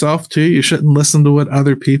for yourself too. You shouldn't listen to what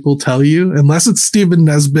other people tell you, unless it's Stephen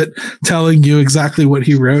Nesbitt telling you exactly what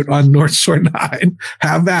he wrote on North Shore 9.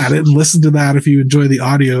 Have at it and listen to that if you enjoy the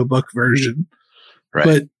audiobook version. Right.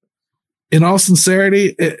 But in all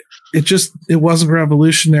sincerity, it wasn't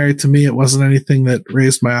revolutionary to me. It wasn't anything that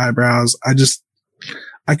raised my eyebrows.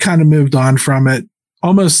 I kind of moved on from it,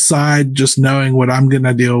 almost sighed just knowing what I'm going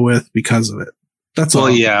to deal with because of it. That's all.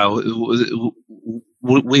 Well, yeah.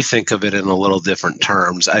 We think of it in a little different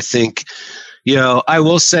terms. I think, I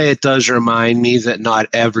will say it does remind me that not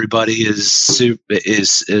everybody is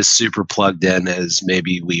super plugged in as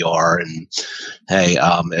maybe we are. And hey,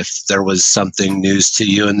 if there was something news to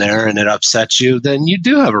you in there and it upsets you, then you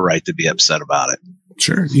do have a right to be upset about it.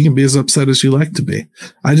 Sure, you can be as upset as you like to be.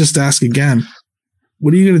 I just ask again,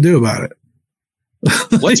 what are you going to do about it?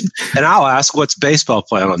 And I'll ask, what's baseball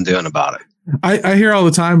plan on doing about it? I hear all the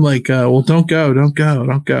time, like, well, don't go.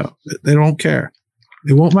 They don't care.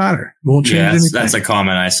 It won't matter. It won't change anything. That's a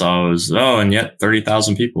comment I saw was, and yet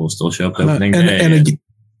 30,000 people still show up opening day.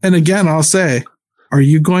 And again, I'll say, are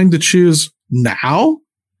you going to choose now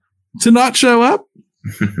to not show up?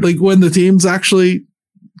 Like when the team's actually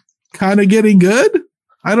kind of getting good?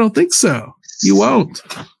 I don't think so. You won't.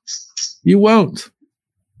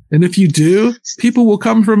 And if you do, people will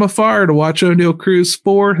come from afar to watch O'Neal Cruz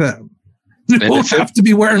for them. They won't have to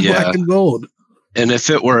be wearing black and gold. And if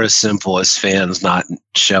it were as simple as fans not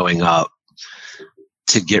showing up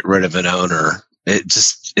to get rid of an owner,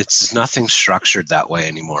 it's nothing structured that way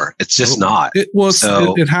anymore. It's just not.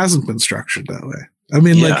 It hasn't been structured that way. I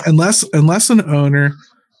mean, like unless an owner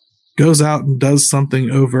goes out and does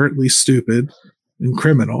something overtly stupid and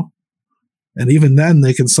criminal, and even then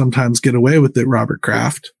they can sometimes get away with it, Robert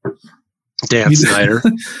Kraft. Dan Snyder.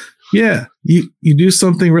 Yeah, you do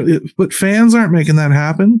something, but fans aren't making that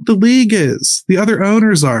happen. The league is. The other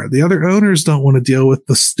owners are. The other owners don't want to deal with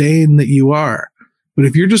the stain that you are. But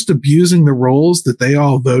if you're just abusing the roles that they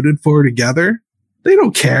all voted for together, they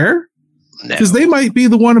don't care. Because they might be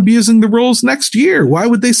the one abusing the roles next year. Why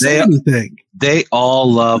would they say anything? They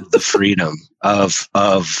all love the freedom of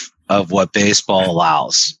what baseball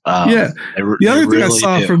allows. The other thing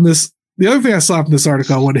I saw from this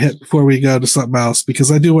article I want to hit before we go to something else,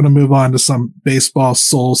 because I do want to move on to some baseball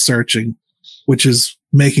soul searching, which is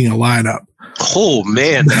making a lineup. Oh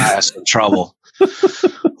man, did I have some trouble.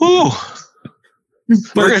 Ooh.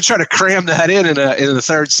 We're going to try to cram that in the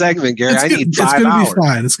third segment, Gary. I need 5 hours. It's going to be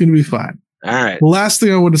fine. It's going to be fine. All right. The last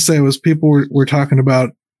thing I want to say was people were talking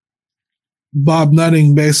about Bob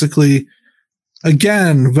Nutting basically,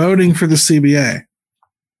 again, voting for the CBA.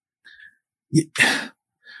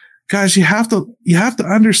 Guys, you have to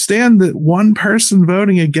understand that one person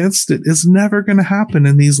voting against it is never going to happen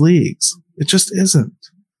in these leagues. It just isn't.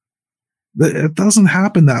 It doesn't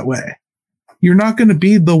happen that way. You're not going to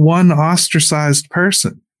be the one ostracized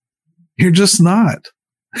person. You're just not.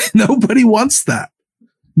 Nobody wants that.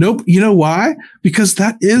 Nope. You know why? Because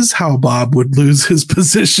that is how Bob would lose his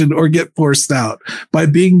position or get forced out, by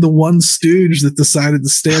being the one stooge that decided to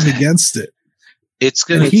stand against it. It's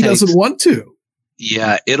going to he doesn't want to.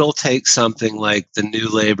 Yeah, it'll take something like the new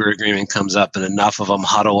labor agreement comes up and enough of them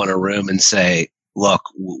huddle in a room and say, look,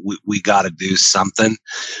 we got to do something.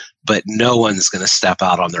 But no one's going to step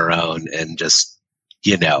out on their own and just,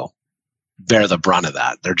 bear the brunt of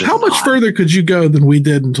that. They're just How much further could you go than we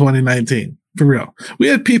did in 2019? For real. We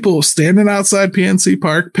had people standing outside PNC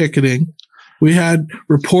Park picketing. We had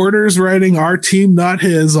reporters writing "our team, not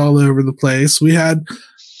his" all over the place. We had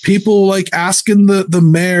people asking the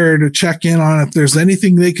mayor to check in on if there's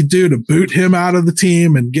anything they could do to boot him out of the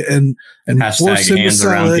team and force him to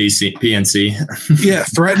sell it. PNC. Yeah,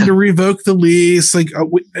 threatened to revoke the lease.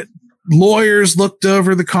 Lawyers looked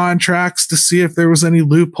over the contracts to see if there was any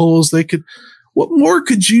loopholes they could. What more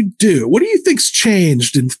could you do? What do you think's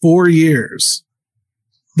changed in 4 years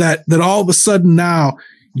that all of a sudden now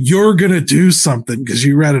you're going to do something because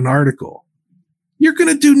you read an article? You're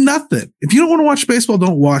going to do nothing. If you don't want to watch baseball,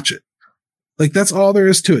 don't watch it. That's all there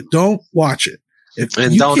is to it. Don't watch it. If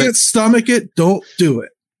you can't stomach it, don't do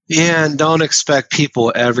it. Yeah, and don't expect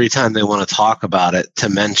people every time they want to talk about it to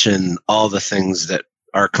mention all the things that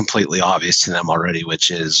are completely obvious to them already, which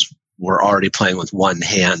is we're already playing with one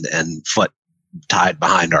hand and foot tied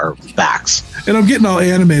behind our backs. And I'm getting all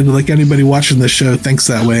animated like anybody watching this show thinks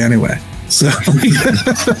that way anyway. So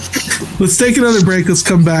let's take another break. Let's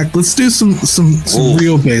come back. Let's do some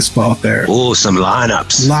real baseball there. Oh, some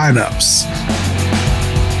lineups.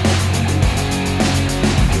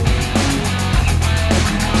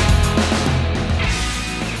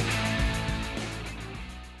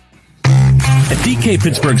 At DK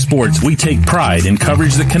Pittsburgh Sports, we take pride in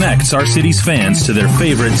coverage that connects our city's fans to their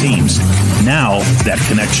favorite teams. Now, that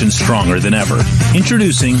connection's stronger than ever.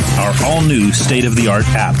 Introducing our all-new state-of-the-art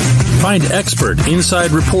app. Find expert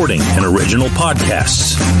inside reporting and original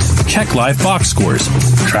podcasts. Check live box scores.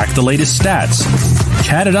 Track the latest stats.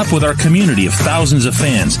 Chat it up with our community of thousands of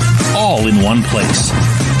fans, all in one place.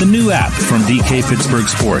 The new app from DK Pittsburgh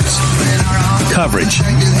Sports. Coverage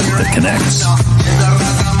that connects.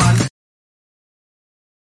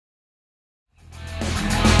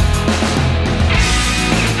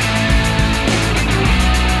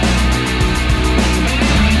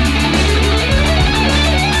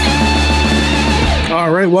 All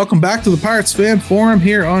right, welcome back to the Pirates Fan Forum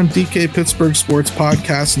here on DK Pittsburgh Sports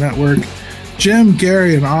Podcast Network. Jim,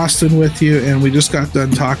 Gary, and Austin with you, and we just got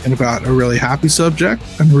done talking about a really happy subject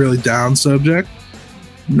and a really down subject.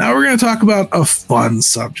 Now we're going to talk about a fun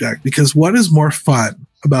subject, because what is more fun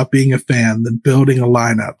about being a fan than building a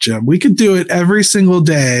lineup, Jim? We could do it every single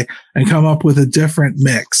day and come up with a different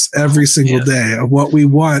mix every single day of what we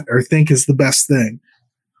want or think is the best thing.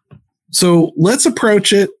 So let's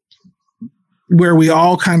approach it where we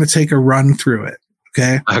all kind of take a run through it.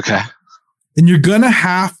 Okay. And you're going to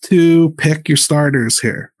have to pick your starters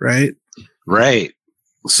here, right? Right.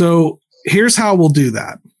 So here's how we'll do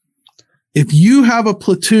that. If you have a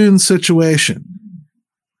platoon situation,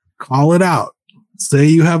 call it out. Say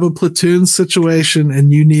you have a platoon situation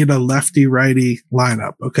and you need a lefty-righty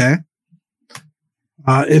lineup, okay?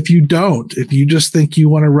 If you don't, if you just think you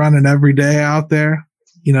want to run an everyday out there,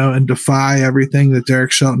 and defy everything that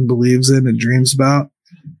Derek Shelton believes in and dreams about,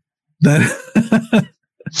 then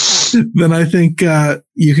I think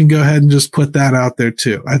you can go ahead and just put that out there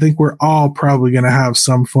too. I think we're all probably going to have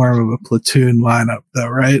some form of a platoon lineup though,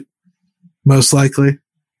 right? Most likely.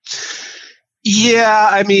 Yeah,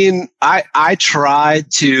 I mean, I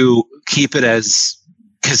tried to keep it as,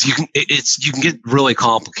 because you can get really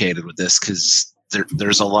complicated with this because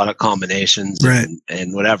there's a lot of combinations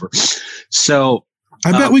and whatever. So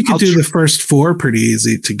I bet we could do the first 4 pretty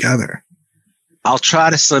easy together. I'll try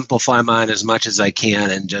to simplify mine as much as I can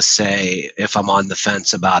and just say if I'm on the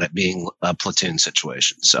fence about it being a platoon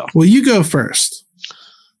situation. So, well, you go first.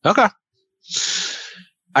 Okay.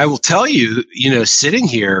 I will tell you, sitting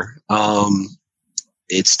here,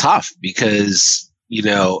 it's tough because,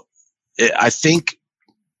 I think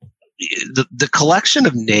the collection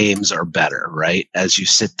of names are better, right? As you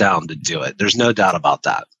sit down to do it, there's no doubt about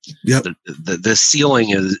that. Yep. The ceiling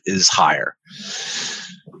is higher.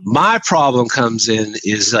 My problem comes in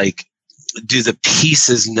is like, do the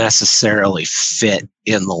pieces necessarily fit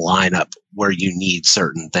in the lineup where you need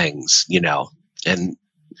certain things, and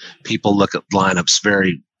people look at lineups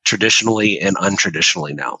very traditionally and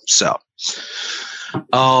untraditionally now. So,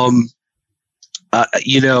 I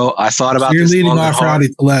thought about you're this. You're leading off Rowdy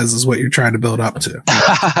Tellez is what you're trying to build up to.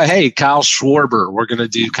 Hey, Kyle Schwarber. We're going to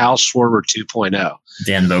do Kyle Schwarber 2.0.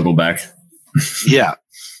 Dan Vogelback. Yeah.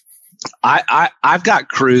 I've got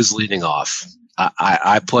Cruz leading off.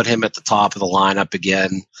 I put him at the top of the lineup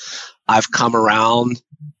again. I've come around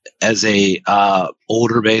as a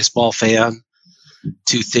older baseball fan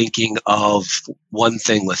to thinking of one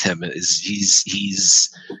thing with him is he's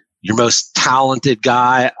your most talented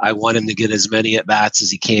guy. I want him to get as many at bats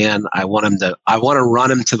as he can. I want to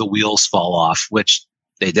run him till the wheels fall off, which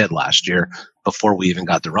they did last year before we even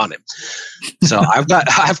got to run him. So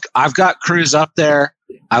I've got Cruz up there.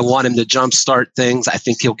 I want him to jumpstart things. I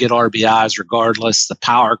think he'll get RBIs regardless. The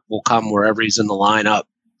power will come wherever he's in the lineup.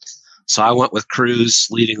 So I went with Cruz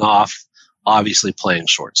leading off, obviously playing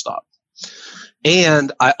shortstop.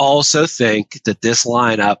 And I also think that this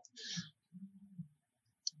lineup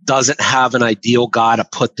doesn't have an ideal guy to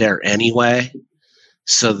put there anyway.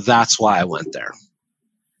 So that's why I went there.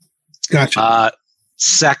 Gotcha.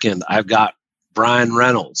 Second, I've got Brian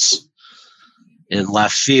Reynolds in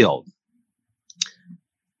left field.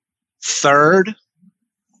 Third,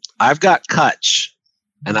 I've got Kutch,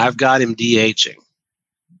 and I've got him DHing.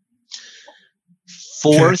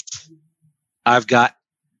 Fourth, I've got,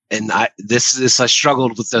 and I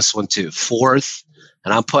struggled with this one too. Fourth,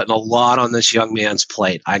 and I'm putting a lot on this young man's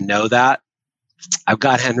plate. I know that. I've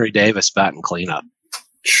got Henry Davis batting cleanup.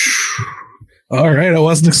 All right, I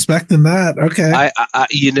wasn't expecting that. Okay,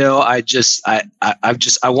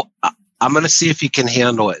 I'm going to see if he can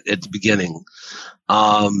handle it at the beginning.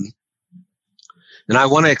 And I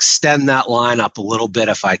want to extend that lineup a little bit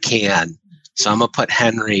if I can. So I'm going to put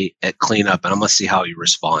Henry at cleanup, and I'm going to see how he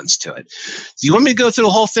responds to it. Do you want me to go through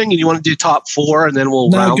the whole thing, and you want to do top 4, and then we'll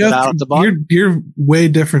round it out at the bottom? You're way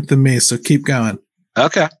different than me, so keep going.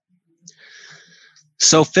 Okay.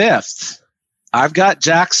 So fifth, I've got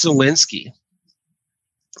Jack Sawinski.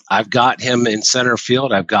 I've got him in center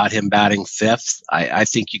field. I've got him batting fifth. I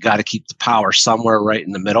think you got to keep the power somewhere right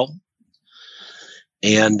in the middle.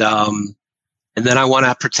 And then I want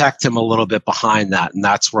to protect him a little bit behind that, and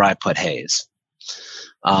that's where I put Hayes.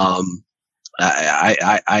 I'm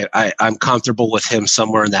comfortable with him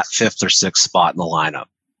somewhere in that 5th or 6th spot in the lineup.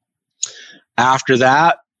 After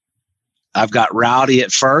that, I've got Rowdy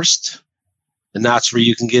at first, and that's where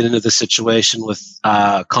you can get into the situation with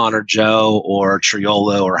Connor Joe or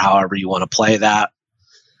Triolo or however you want to play that.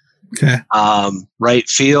 Okay. Right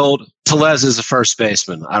field, Tellez is a first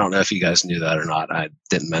baseman. I don't know if you guys knew that or not. I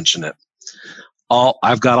didn't mention it.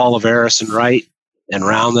 I've got Olivares in right, and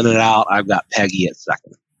rounding it out, I've got Peggy at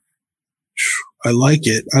second. I like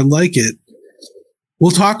it.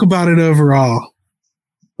 We'll talk about it overall,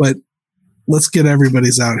 but let's get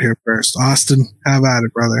everybody's out here first. Austin, have at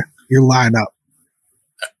it, brother. Your lineup.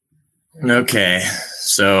 Okay.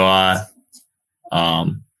 So,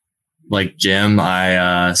 like Jim,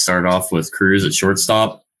 I started off with Cruz at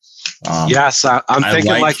shortstop. Yes, I'm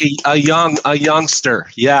thinking like a youngster.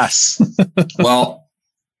 Yes. Well,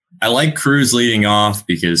 I like Cruz leading off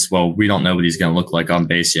because, well, we don't know what he's going to look like on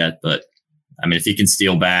base yet. But, I mean, if he can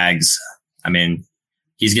steal bags, I mean,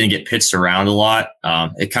 he's going to get pitched around a lot.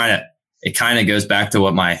 It kind of goes back to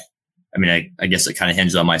what I guess it kind of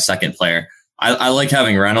hinges on my second player. I like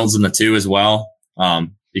having Reynolds in the 2 as well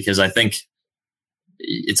because I think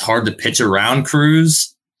it's hard to pitch around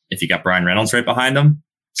Cruz if you got Brian Reynolds right behind him.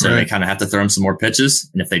 So They kind of have to throw him some more pitches.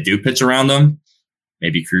 And if they do pitch around them,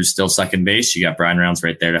 maybe Cruz still second base. You got Brian Reynolds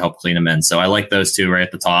right there to help clean him in. So I like those 2 right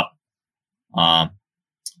at the top. I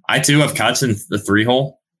too have Kutch in the 3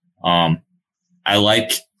 hole. I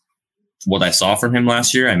like what I saw from him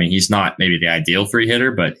last year. I mean, he's not maybe the ideal 3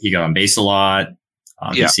 hitter, but he got on base a lot.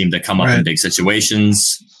 He seemed to come up in big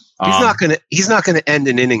situations. He's not gonna end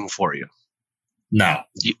an inning for you. No,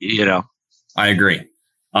 you know. I agree.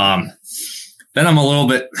 Then I'm a little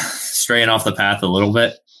bit straying off the path a little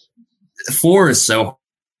bit. 4 is so.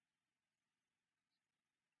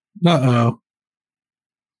 Uh-oh.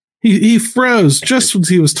 He froze just as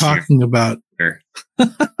he was talking about.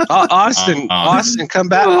 Austin, come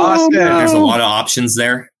back. Austin. No. There's a lot of options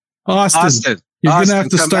there. Austin. You're going to have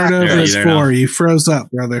to start over at 4. You froze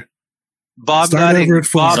up, brother. Bob Nutting. Over at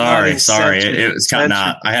 4. Sorry. It was kind of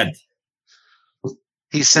not.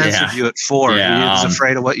 He censored you at 4. Yeah, he was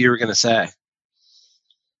afraid of what you were going to say.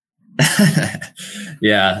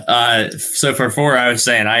 Yeah. So for 4, I was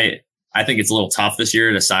saying I think it's a little tough this year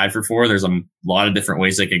to decide for 4. There's a lot of different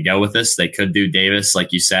ways they could go with this. They could do Davis,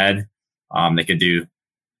 like you said. They could do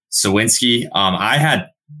Sawinski. I had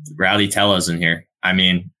Rowdy Tellez in here. I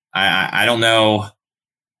mean, I don't know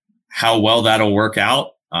how well that'll work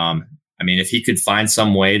out. I mean, if he could find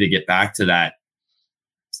some way to get back to that,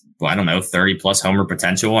 well, I don't know, 30 plus homer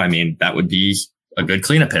potential. I mean, that would be a good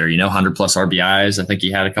cleanup hitter, 100 plus RBIs. I think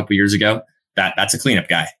he had a couple years ago. That's a cleanup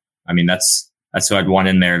guy. I mean, that's who I'd want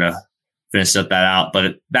in there to finish that out,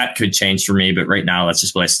 but that could change for me. But right now, that's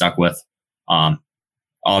just what I stuck with.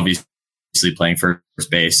 Obviously playing first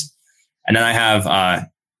base. And then I have,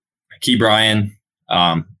 Key Bryan,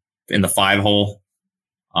 in the 5 hole.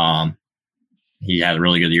 He had a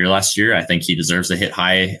really good year last year. I think he deserves to hit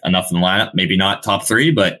high enough in the lineup. Maybe not top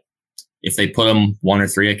 3, but if they put him 1 or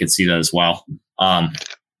 3, I could see that as well. And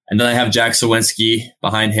then I have Jack Sawinski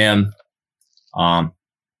behind him.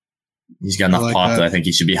 He's got enough pop that I think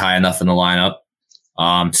he should be high enough in the lineup.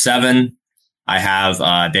 7, I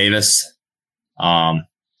have Davis.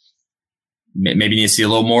 Maybe need to see a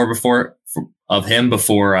little more of him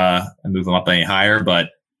before I move him up any higher, but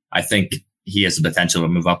I think he has the potential to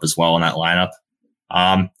move up as well in that lineup.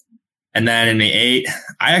 And then in the 8,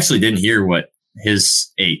 I actually didn't hear what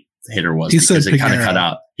his 8 hitter was because it kind of cut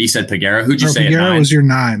out. He said Peguero. Who'd you say? Peguero was your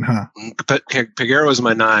 9, huh? Peguero was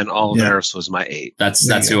my 9. Olivares was my 8.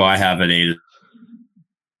 That's who I have at 8.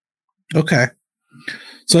 Okay.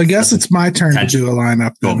 So I guess it's my turn to do a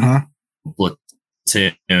lineup then, huh?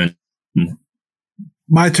 Platoon.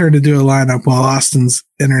 My turn to do a lineup while Austin's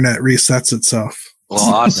internet resets itself. Well,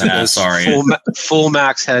 Austin is full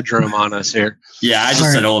max headroom on us here. Yeah, I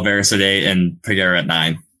just said Olivares at 8 and Peguero at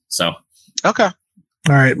 9. So okay.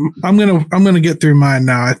 All right, I'm gonna get through mine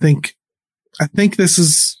now. I think this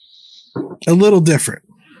is a little different.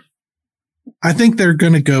 I think they're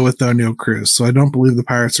going to go with O'Neal Cruz, so I don't believe the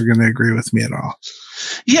Pirates are going to agree with me at all.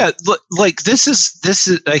 Yeah, like this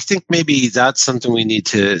is. I think maybe that's something we need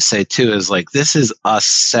to say too. Is like this is us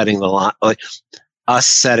setting the line, like us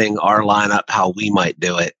setting our lineup how we might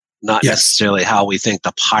do it, not necessarily how we think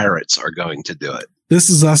the Pirates are going to do it. This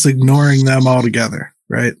is us ignoring them altogether,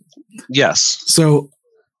 right? Yes. So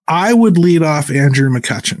I would lead off Andrew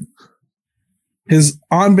McCutchen. His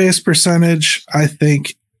on-base percentage, I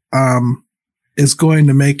think, is going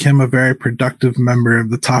to make him a very productive member of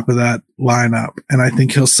the top of that lineup. And I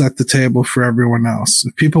think he'll set the table for everyone else.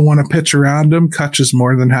 If people want to pitch around him, Kutch is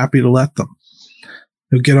more than happy to let them.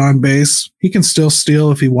 He'll get on base. He can still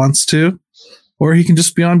steal if he wants to, or he can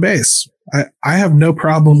just be on base. I have no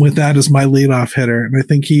problem with that as my leadoff hitter. And I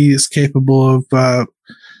think he is capable of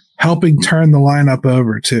helping turn the lineup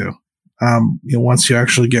over too. Once you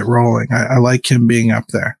actually get rolling, I like him being up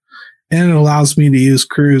there. And it allows me to use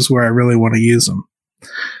Cruz where I really want to use him.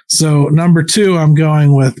 So number 2, I'm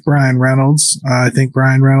going with Brian Reynolds. I think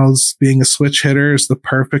Brian Reynolds, being a switch hitter, is the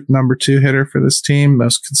perfect number 2 hitter for this team.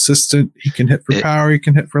 Most consistent. He can hit for power. He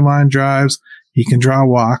can hit for line drives. He can draw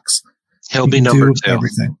walks. He'll be number 2.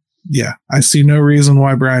 Everything. Yeah. I see no reason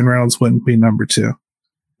why Brian Reynolds wouldn't be number 2.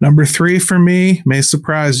 Number 3 for me may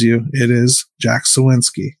surprise you. It is Jack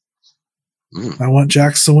Sawinski. I want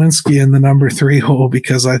Jack Sawinski in the number 3 hole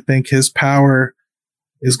because I think his power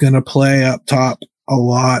is going to play up top a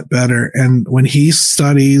lot better. And when he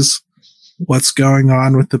studies what's going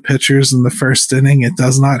on with the pitchers in the first inning, it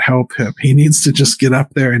does not help him. He needs to just get up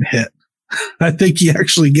there and hit. I think he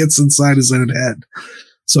actually gets inside his own head.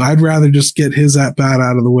 So I'd rather just get his at bat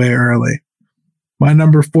out of the way early. My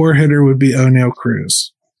number 4 hitter would be O'Neal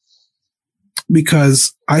Cruz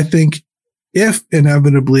because I think if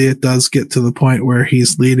inevitably it does get to the point where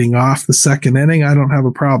he's leading off the second inning, I don't have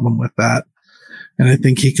a problem with that. And I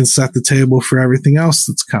think he can set the table for everything else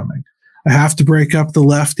that's coming. I have to break up the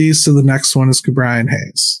lefties, so the next one is Brian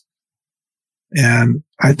Hayes. And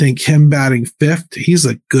I think him batting 5th, he's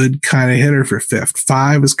a good kind of hitter for 5th.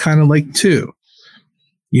 5 is kind of like 2.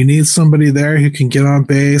 You need somebody there who can get on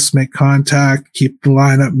base, make contact, keep the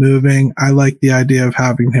lineup moving. I like the idea of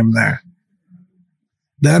having him there.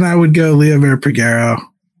 Then I would go Liover Peguero.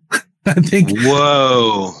 I think.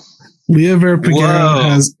 Whoa. Liover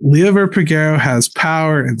Peguero has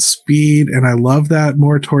power and speed, and I love that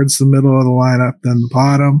more towards the middle of the lineup than the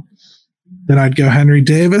bottom. Then I'd go Henry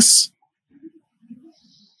Davis.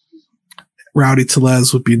 Rowdy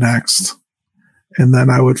Tellez would be next. And then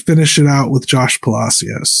I would finish it out with Josh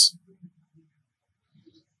Palacios.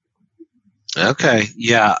 Okay.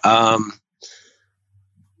 Yeah. A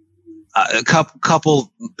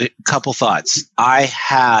couple thoughts. I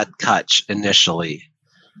had Kutch initially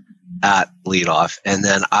at leadoff, and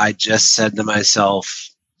then I just said to myself,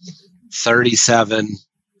 37,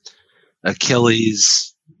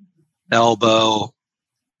 Achilles, elbow.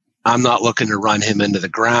 I'm not looking to run him into the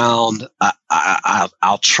ground.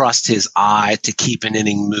 I'll trust his eye to keep an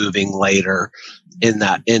inning moving later in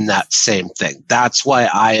that same thing. That's why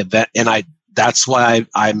I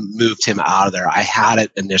moved him out of there. I had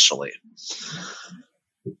it initially.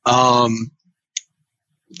 I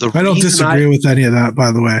don't disagree with any of that,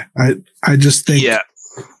 by the way. I just think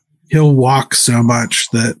he'll walk so much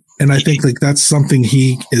and I think like that's something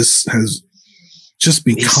he has just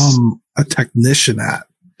become a technician at.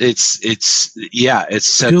 It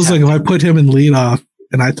feels like if I put him in leadoff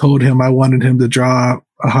and I told him I wanted him to draw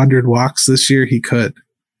 100 walks this year, he could.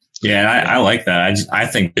 Yeah, I like that. I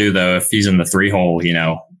think too, though, if he's in the 3-hole,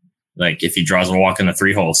 like if he draws a walk in the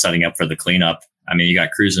 3-hole, setting up for the cleanup. I mean, you got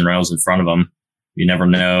Cruz and Reynolds in front of him. You never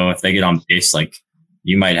know if they get on base. Like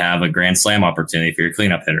you might have a grand slam opportunity for your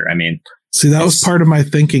cleanup hitter. I mean, see, that was part of my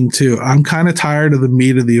thinking too. I'm kind of tired of the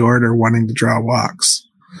meat of the order wanting to draw walks.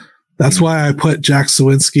 That's why I put Jack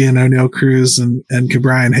Sawinski and O'Neill Cruz and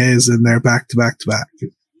Ke'Bryan Hayes in there back to back to back.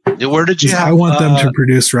 Where did you have? I want them to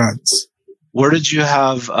produce runs. Where did you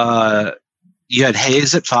have? You had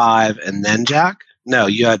Hayes at 5 and then Jack? No,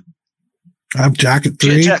 you had. I have Jack at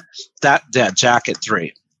 3. Jack at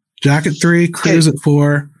 3. Jack at 3, Cruz at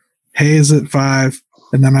 4, Hayes at 5,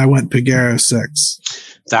 and then I went Peguero 6.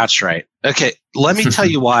 That's right. Okay, let me tell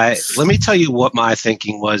you why. Let me tell you what my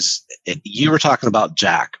thinking was. You were talking about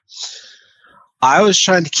Jack. I was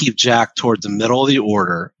trying to keep Jack toward the middle of the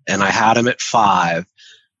order, and I had him at 5,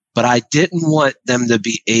 but I didn't want them to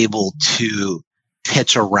be able to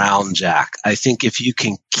pitch around Jack. I think if you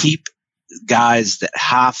can keep guys that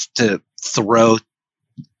have to throw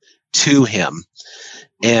to him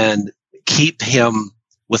and keep him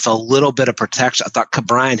with a little bit of protection, I thought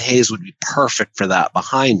Ke'Bryan Hayes would be perfect for that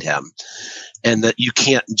behind him. And that you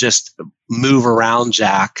can't just move around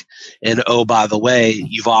Jack and, oh, by the way,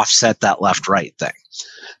 you've offset that left-right thing.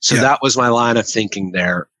 So that was my line of thinking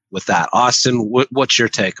there with that. Austin, what's your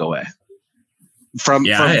takeaway from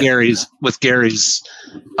Gary's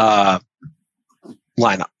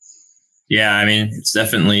lineup? Yeah, I mean, it's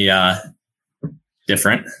definitely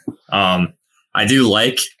different. I do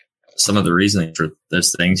like some of the reasoning for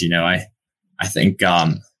those things. I think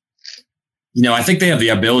I think they have the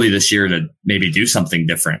ability this year to maybe do something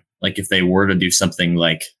different. Like if they were to do something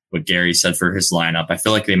like what Gary said for his lineup, I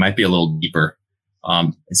feel like they might be a little deeper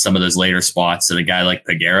in some of those later spots that a guy like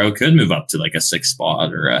Peguero could move up to like a 6th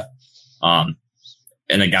spot or and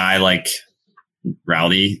a guy like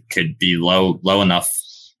Rowdy could be low enough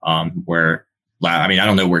where, I mean, I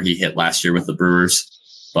don't know where he hit last year with the Brewers,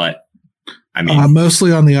 but I mean,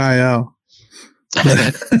 mostly on the IL.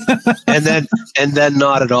 and then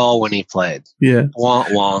not at all when he played. Yeah. Wah,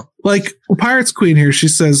 wah. Like Pirates Queen here, she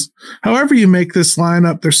says, however you make this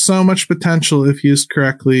lineup, there's so much potential. If used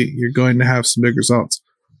correctly, you're going to have some big results.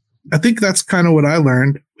 I think that's kind of what I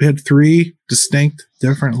learned. We had 3 distinct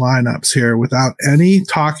different lineups here without any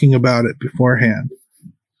talking about it beforehand.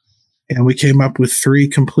 And we came up with 3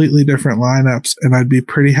 completely different lineups, and I'd be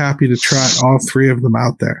pretty happy to try all 3 of them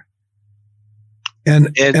out there.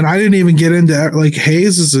 And I didn't even get into, like,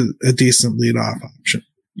 Hayes is a decent leadoff option.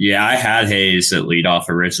 Yeah, I had Hayes at leadoff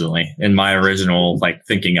originally. In my original, like,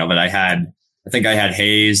 thinking of it, I think I had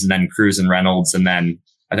Hayes and then Cruz and Reynolds, and then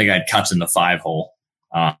I think I had Kutch in the 5-hole.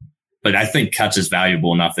 But I think Kutch is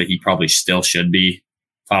valuable enough that he probably still should be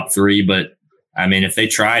top 3. But I mean, if they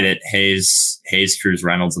tried it, Hayes, Cruz,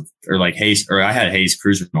 Reynolds, or like Hayes, or I had Hayes,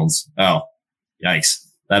 Cruz, Reynolds. Oh, yikes.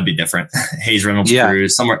 That'd be different. Hayes, Reynolds,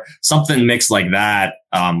 Cruz, something mixed like that,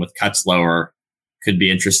 with Kutch lower could be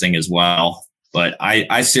interesting as well. But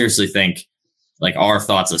I seriously think, like, our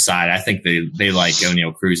thoughts aside, I think they like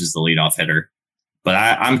O'Neill Cruz as the leadoff hitter. But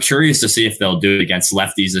I'm curious to see if they'll do it against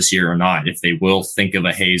lefties this year or not. If they will think of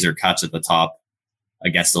a Hayes or Kutch at the top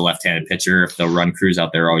against the left-handed pitcher, if they'll run Cruz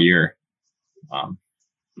out there all year.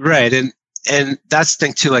 Right. And And that's the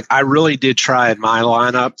thing too. Like, I really did try in my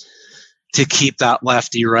lineup to keep that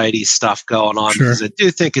lefty righty stuff going on, because I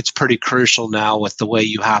do think it's pretty crucial now with the way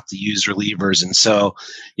you have to use relievers. And so,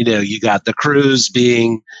 you got the Cruz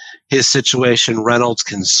being his situation. Reynolds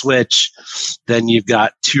can switch. Then you've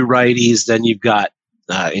got two righties. Then you've got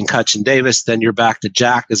in Cutchin Davis. Then you're back to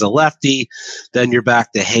Jack as a lefty. Then you're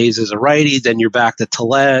back to Hayes as a righty. Then you're back to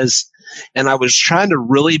Tellez. And I was trying to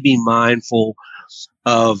really be mindful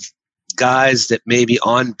of guys that maybe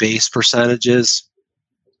on base percentages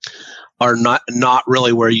are not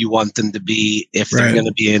really where you want them to be if they're going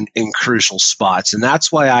to be in crucial spots. And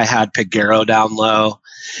that's why I had Peguero down low.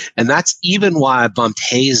 And that's even why I bumped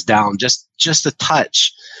Hayes down just a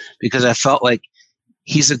touch, because I felt like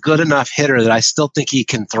he's a good enough hitter that I still think he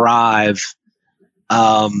can thrive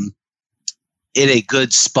in a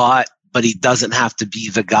good spot, but he doesn't have to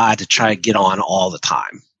be the guy to try to get on all the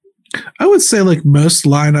time. I would say, like most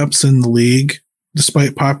lineups in the league,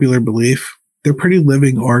 despite popular belief, they're pretty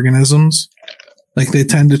living organisms. Like, they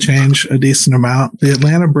tend to change a decent amount. The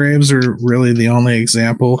Atlanta Braves are really the only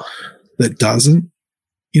example that doesn't.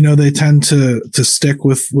 They tend to stick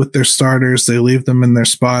with their starters. They leave them in their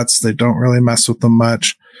spots. They don't really mess with them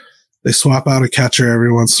much. They swap out a catcher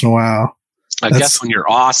every once in a while. I guess when you're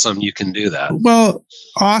awesome, you can do that. Well,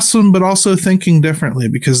 awesome, but also thinking differently,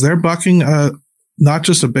 because they're bucking not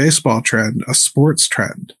just a baseball trend, a sports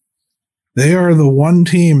trend. They are the one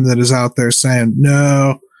team that is out there saying,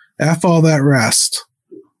 no, F all that rest.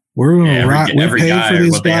 We're going to pay for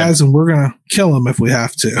these guys, and we're going to kill them if we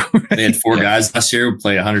have to. Right? They had 4 guys last year who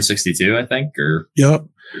played 162, I think. Yep.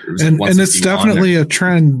 And it's definitely a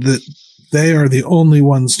trend that they are the only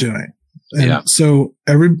ones doing. And so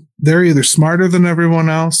they're either smarter than everyone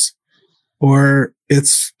else, or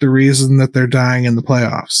it's the reason that they're dying in the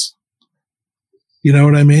playoffs. You know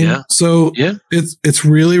what I mean? Yeah. So it's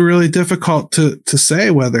really, really difficult to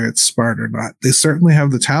say whether it's smart or not. They certainly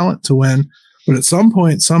have the talent to win, but at some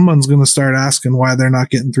point, someone's going to start asking why they're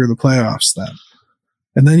not getting through the playoffs then.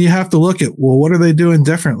 And then you have to look at, well, what are they doing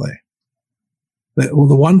differently? Well,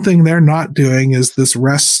 the one thing they're not doing is this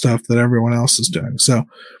rest stuff that everyone else is doing. So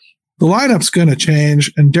the lineup's going to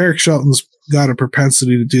change, and Derek Shelton's got a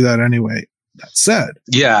propensity to do that anyway. That said,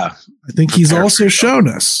 I think he's also shown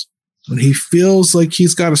us, when he feels like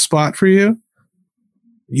he's got a spot for you,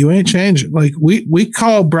 you ain't changing. Like, we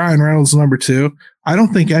call Brian Reynolds number 2. I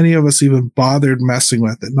don't think any of us even bothered messing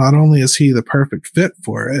with it. Not only is he the perfect fit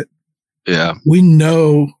for it, we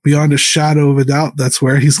know beyond a shadow of a doubt that's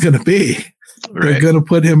where he's going to be. Right. They're going to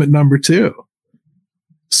put him at number 2.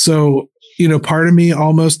 So, part of me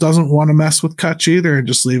almost doesn't want to mess with Kutch either and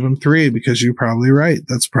just leave him 3, because you're probably right.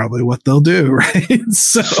 That's probably what they'll do, right?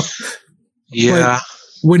 So,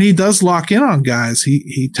 when he does lock in on guys,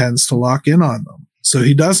 he tends to lock in on them. So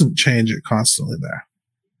he doesn't change it constantly there.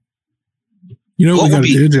 You know what we got to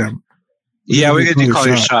do, Jim? We're going to do call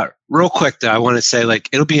your shot. Real quick, though, I want to say, like,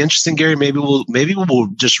 it'll be interesting, Gary. Maybe we'll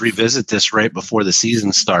just revisit this right before the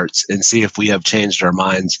season starts and see if we have changed our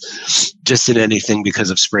minds just in anything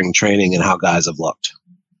because of spring training and how guys have looked.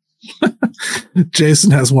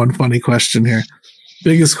 Jason has one funny question here.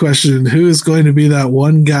 Biggest question: who is going to be that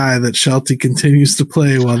one guy that Shelty continues to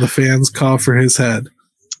play while the fans call for his head?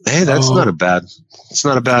 Hey, it's not a bad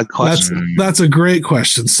question. That's a great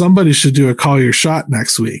question. Somebody should do a call your shot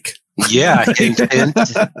next week. Yeah. And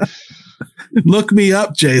look me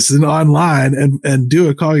up, Jason, online and do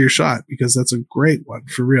a call your shot, because that's a great one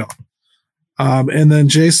for real. And then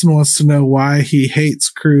Jason wants to know why he hates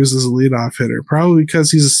Cruz as a leadoff hitter. Probably because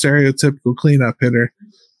he's a stereotypical cleanup hitter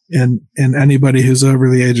in anybody who's over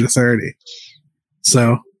the age of 30.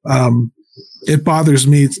 So it bothers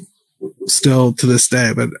me still to this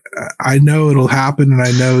day, but I know it'll happen, and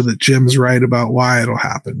I know that Jim's right about why it'll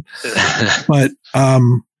happen. But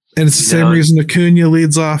and it's the same reason Acuna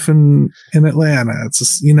leads off in Atlanta. It's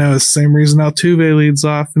the same reason Altuve leads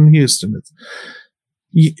off in Houston.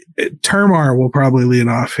 Termar will probably lead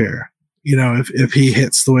off here, if he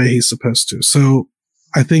hits the way he's supposed to. So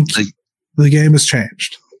I think the game has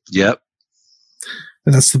changed. Yep.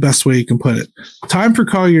 And that's the best way you can put it. Time for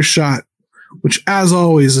Call Your Shot, which, as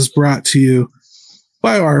always, is brought to you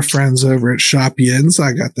by our friends over at Shop Yins.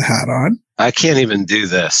 I got the hat on. I can't even do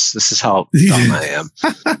this. This is how dumb I am.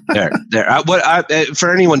 There.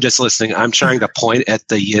 For anyone just listening, I'm trying to point at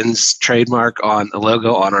the Yins trademark on the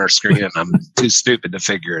logo on our screen, and I'm too stupid to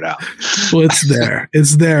figure it out. Well, it's there.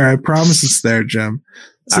 It's there. I promise it's there, Jim.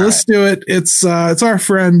 So let's do it. It's our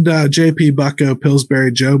friend JP Bucko,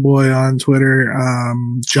 Pillsbury Joe Boy on Twitter.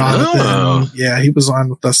 Jonathan, he was on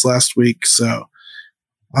with us last week. So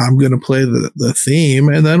I'm going to play the theme,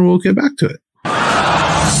 and then we'll get back to it.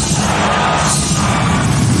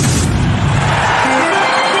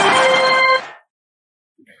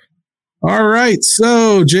 All right.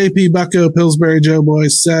 So JP Bucko, Pillsbury Joe Boy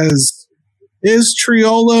says, is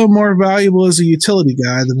Triolo more valuable as a utility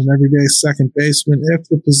guy than an everyday second baseman if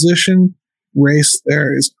the position race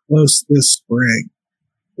there is close this spring?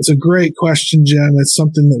 It's a great question, Jim. It's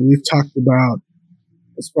something that we've talked about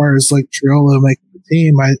as far as like Triolo making the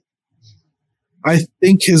team. I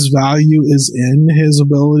think his value is in his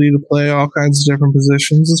ability to play all kinds of different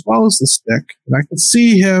positions as well as the stick. And I could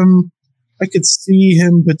see him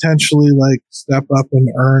potentially like step up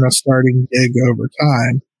and earn a starting gig over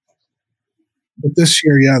time. But this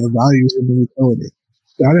year, yeah, the value is in the utility.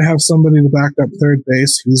 Got to have somebody to back up third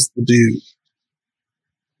base. He's the dude.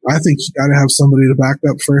 I think you got to have somebody to back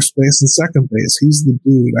up first base and second base. He's the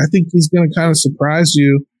dude. I think he's going to kind of surprise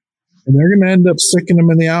you, and they're going to end up sticking him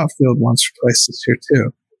in the outfield once or twice this year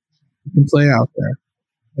too. He can play out there,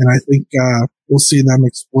 and I think we'll see them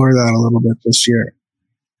explore that a little bit this year.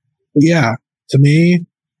 But yeah, to me,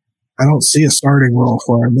 I don't see a starting role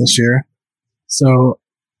for him this year. So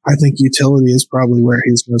I think utility is probably where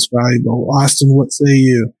he's most valuable. Austin, what say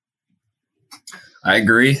you? I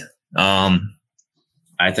agree.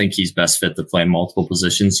 I think he's best fit to play multiple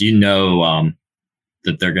positions. That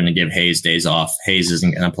they're going to give Hayes days off. Hayes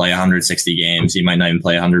isn't going to play 160 games. He might not even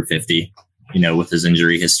play 150, with his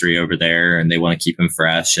injury history over there, and they want to keep him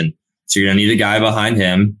fresh. And so you're going to need a guy behind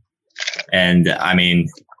him. And I mean,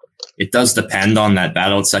 it does depend on that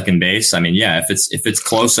battle at second base. I mean, yeah, if it's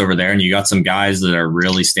close over there and you got some guys that are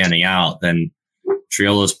really standing out, then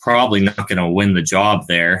Triolo's probably not going to win the job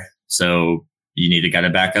there. So you need a guy to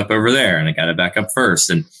back up over there and a guy to back up first.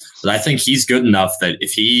 But I think he's good enough that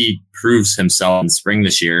if he proves himself in spring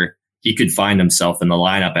this year, he could find himself in the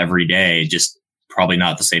lineup every day, just probably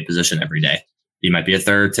not the same position every day. He might be a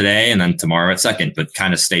third today and then tomorrow at second, but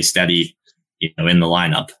kind of stay steady, in the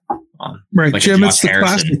lineup. Right, like Jim, it's the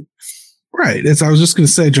classic. Right. I was just going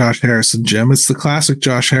to say Josh Harrison, Jim. It's the classic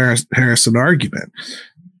Josh Harrison argument.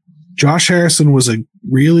 Josh Harrison was a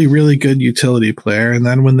really, really good utility player. And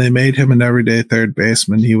then when they made him an everyday third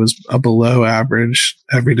baseman, he was a below average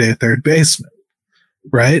everyday third baseman.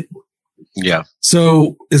 Right? Yeah.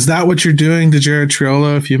 So is that what you're doing to Jared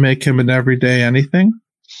Triolo if you make him an everyday anything?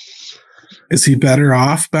 Is he better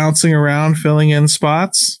off bouncing around, filling in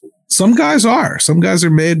spots? Some guys are. Some guys are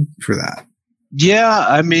made for that. Yeah,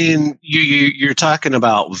 I mean, you're talking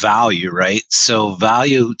about value, right? So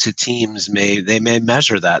value to teams may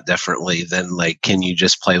measure that differently than like, can you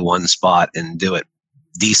just play one spot and do it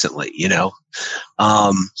decently?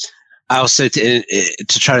 I also to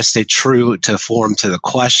try to stay true to form to the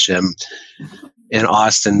question, and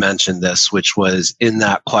Austin mentioned this, which was in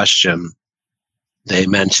that question, they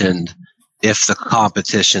mentioned if the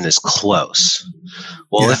competition is close.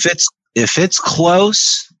 Well, Yeah. if it's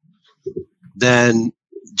close, then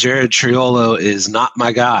Jared Triolo is not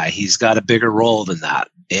my guy. He's got a bigger role than that.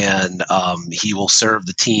 And he will serve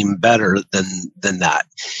the team better than that.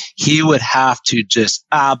 He would have to just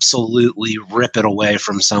absolutely rip it away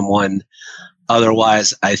from someone.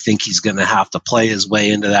 Otherwise, I think he's going to have to play his way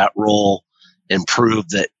into that role and prove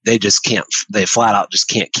that they flat out just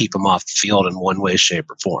can't keep him off the field in one way, shape,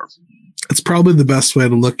 or form. It's probably the best way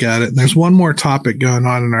to look at it. And there's one more topic going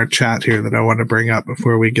on in our chat here that I want to bring up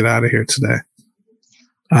before we get out of here today.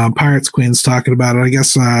 Pirates Queen's talking about it. I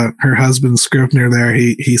guess her husband Scrivener there,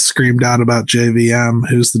 he screamed out about JVM.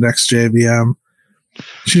 Who's the next JVM?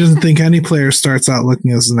 She doesn't think any player starts out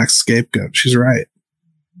looking as the next scapegoat. She's right.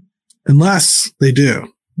 Unless they do.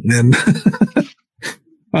 And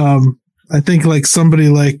I think like somebody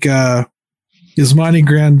like Yasmani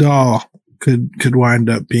Grandal could wind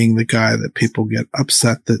up being the guy that people get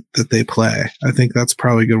upset that they play. I think that's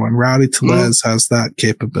probably a good one. Rowdy Tellez has that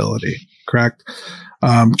capability, correct?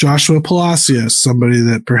 Joshua Palacios, somebody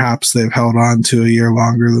that perhaps they've held on to a year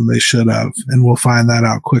longer than they should have, and we'll find that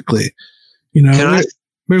out quickly.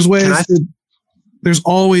 There's ways that there's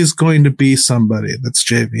always going to be somebody that's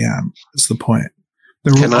JVM, is the point.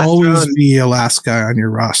 There will always be a last guy on your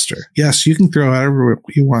roster. Yes, you can throw whatever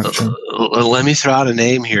you want, Jim. Let me throw out a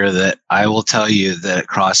name here that I will tell you that it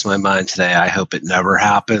crossed my mind today. I hope it never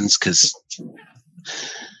happens because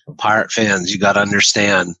Pirate fans, you got to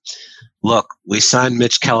understand. Look, we signed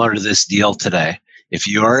Mitch Keller to this deal today. If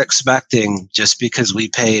you are expecting just because we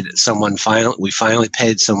finally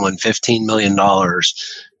paid someone $15 million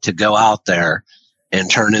to go out there and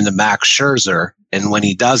turn into Max Scherzer, and when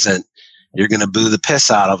he doesn't, you're going to boo the piss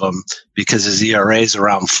out of him because his ERA is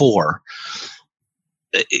around 4.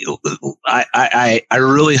 I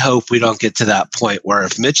really hope we don't get to that point where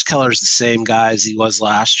if Mitch Keller's the same guy as he was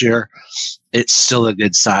last year, it's still a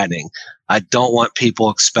good signing. I don't want people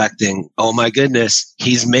expecting, oh my goodness,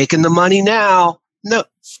 he's making the money now. No,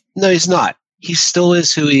 No, he's not. He still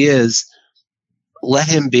is who he is. Let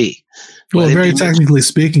him be. Well, very technically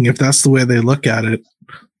speaking, if that's the way they look at it,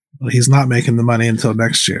 he's not making the money until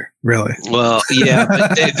next year, really. Well, yeah,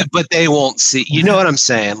 but they won't see. You know what I'm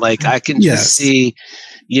saying? Like, I can just see,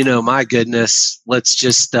 my goodness, let's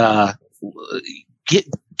just get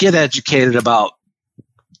educated about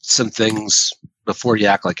some things before you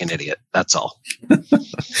act like an idiot. That's all.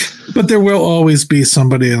 But there will always be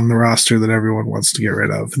somebody on the roster that everyone wants to get rid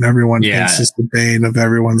of, and everyone thinks is the bane of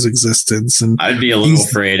everyone's existence. And I'd be a little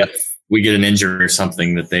afraid if we get an injury or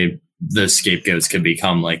something that the scapegoats could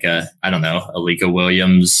become like Alika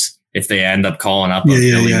Williams. If they end up calling up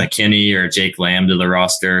Billy McKinney or Jake Lamb to the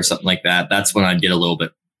roster or something like that, that's when I'd get a little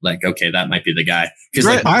bit like, okay, that might be the guy. Because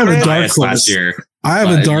I have a dark horse last year. I have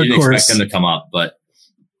a dark horse. Expect him to come up, but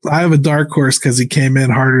I have a dark horse because he came in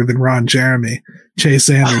harder than Ron Jeremy, Chase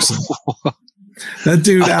Anderson. That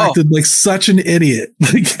dude acted like such an idiot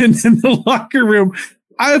in the locker room.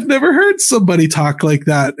 I've never heard somebody talk like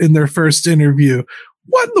that in their first interview.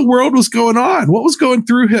 What in the world was going on? What was going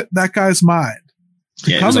through that guy's mind?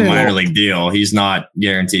 Yeah, it was a minor league deal. He's not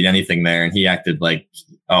guaranteed anything there, and he acted like,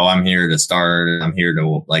 "Oh, I'm here to start. I'm here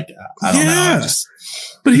to I don't know."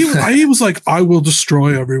 But he was like, "I will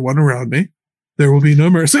destroy everyone around me. There will be no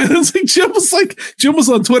mercy." And it's like Jim was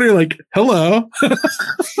on Twitter like, "Hello."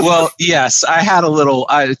 Well, yes,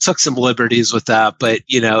 I took some liberties with that, but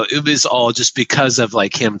it was all just because of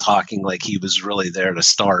like him talking like he was really there to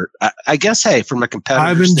start. I guess, hey, from a competitor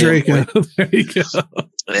Ivan Draco. There you go.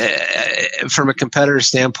 From a competitor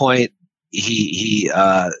standpoint, he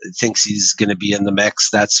thinks he's going to be in the mix.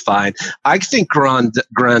 That's fine. I think Grandal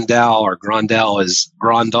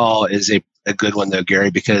is a good one though, Gary,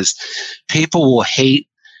 because people will hate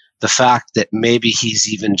the fact that maybe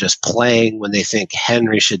he's even just playing when they think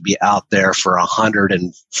Henry should be out there for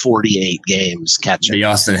 148 games catching. The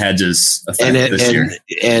Austin Hedges effect this year.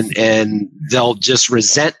 And they'll just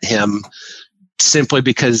resent him simply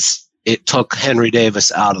because it took Henry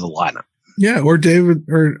Davis out of the lineup. Yeah, or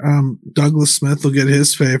Douglas Smith will get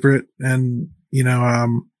his favorite, and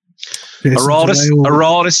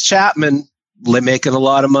Aroldis Chapman making a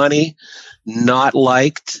lot of money, not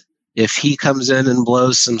liked. If he comes in and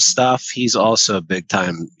blows some stuff, he's also a big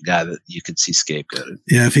time guy that you could see scapegoated.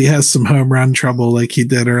 Yeah, if he has some home run trouble like he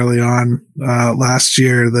did early on last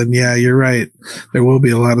year, then yeah, you're right. There will be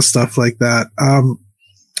a lot of stuff like that.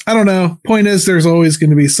 I don't know. Point is, there's always going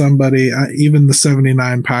to be somebody. Even the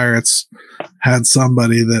 79 Pirates had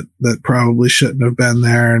somebody that probably shouldn't have been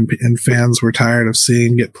there, and fans were tired of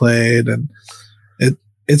seeing get played. And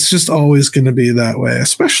it's just always going to be that way,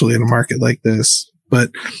 especially in a market like this. But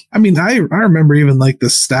I mean, I remember even like the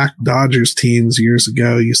stacked Dodgers teams years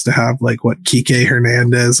ago used to have like Kike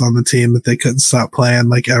Hernandez on the team that they couldn't stop playing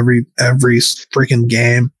like every freaking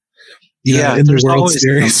game. In the World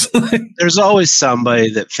Series. There's always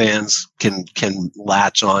somebody that fans can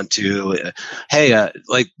latch on to. Hey,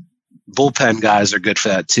 like bullpen guys are good for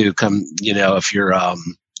that too. If you're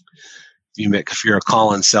if you're a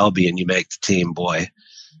Colin Selby and you make the team, boy,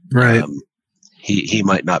 right? He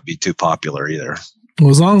might not be too popular either.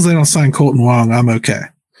 Well, as long as they don't sign Colton Wong, I'm okay.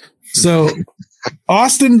 So,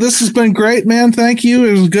 Austin, this has been great, man. Thank you.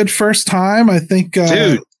 It was a good first time. I think,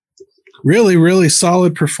 dude. Really, really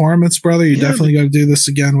solid performance, brother. You definitely got to do this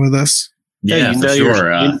again with us. Yeah, for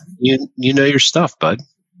sure. You know your stuff, bud.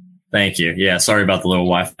 Thank you. Yeah, sorry about the little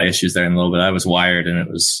Wi-Fi issues there in a little bit. I was wired and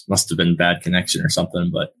must have been bad connection or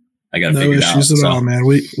something, but I got to figure it out. No issues at all, man.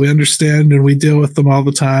 We understand and we deal with them all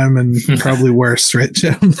the time, and probably worse, right,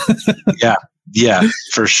 Jim? Yeah,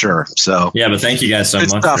 for sure. So yeah, but thank you guys so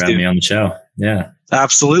much for having me on the show. Yeah,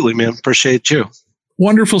 absolutely, man. Appreciate you.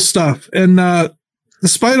 Wonderful stuff. And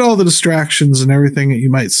despite all the distractions and everything that you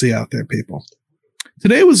might see out there, people,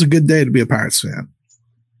 today was a good day to be a Pirates fan.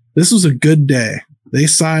 This was a good day. They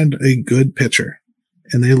signed a good pitcher,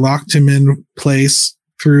 and they locked him in place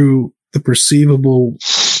through the perceivable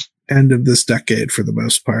end of this decade for the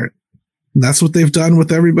most part. And that's what they've done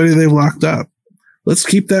with everybody they've locked up. Let's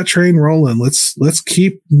keep that train rolling. Let's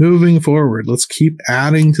keep moving forward. Let's keep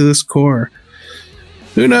adding to this core.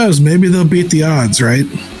 Who knows? Maybe they'll beat the odds, right?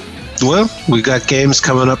 Well, we got games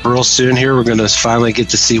coming up real soon here. We're going to finally get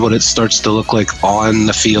to see what it starts to look like on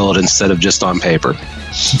the field instead of just on paper.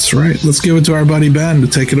 That's right. Let's give it to our buddy Ben to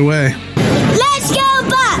take it away. Let's go,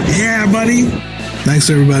 Bucks! Yeah, buddy. Thanks,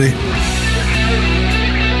 everybody.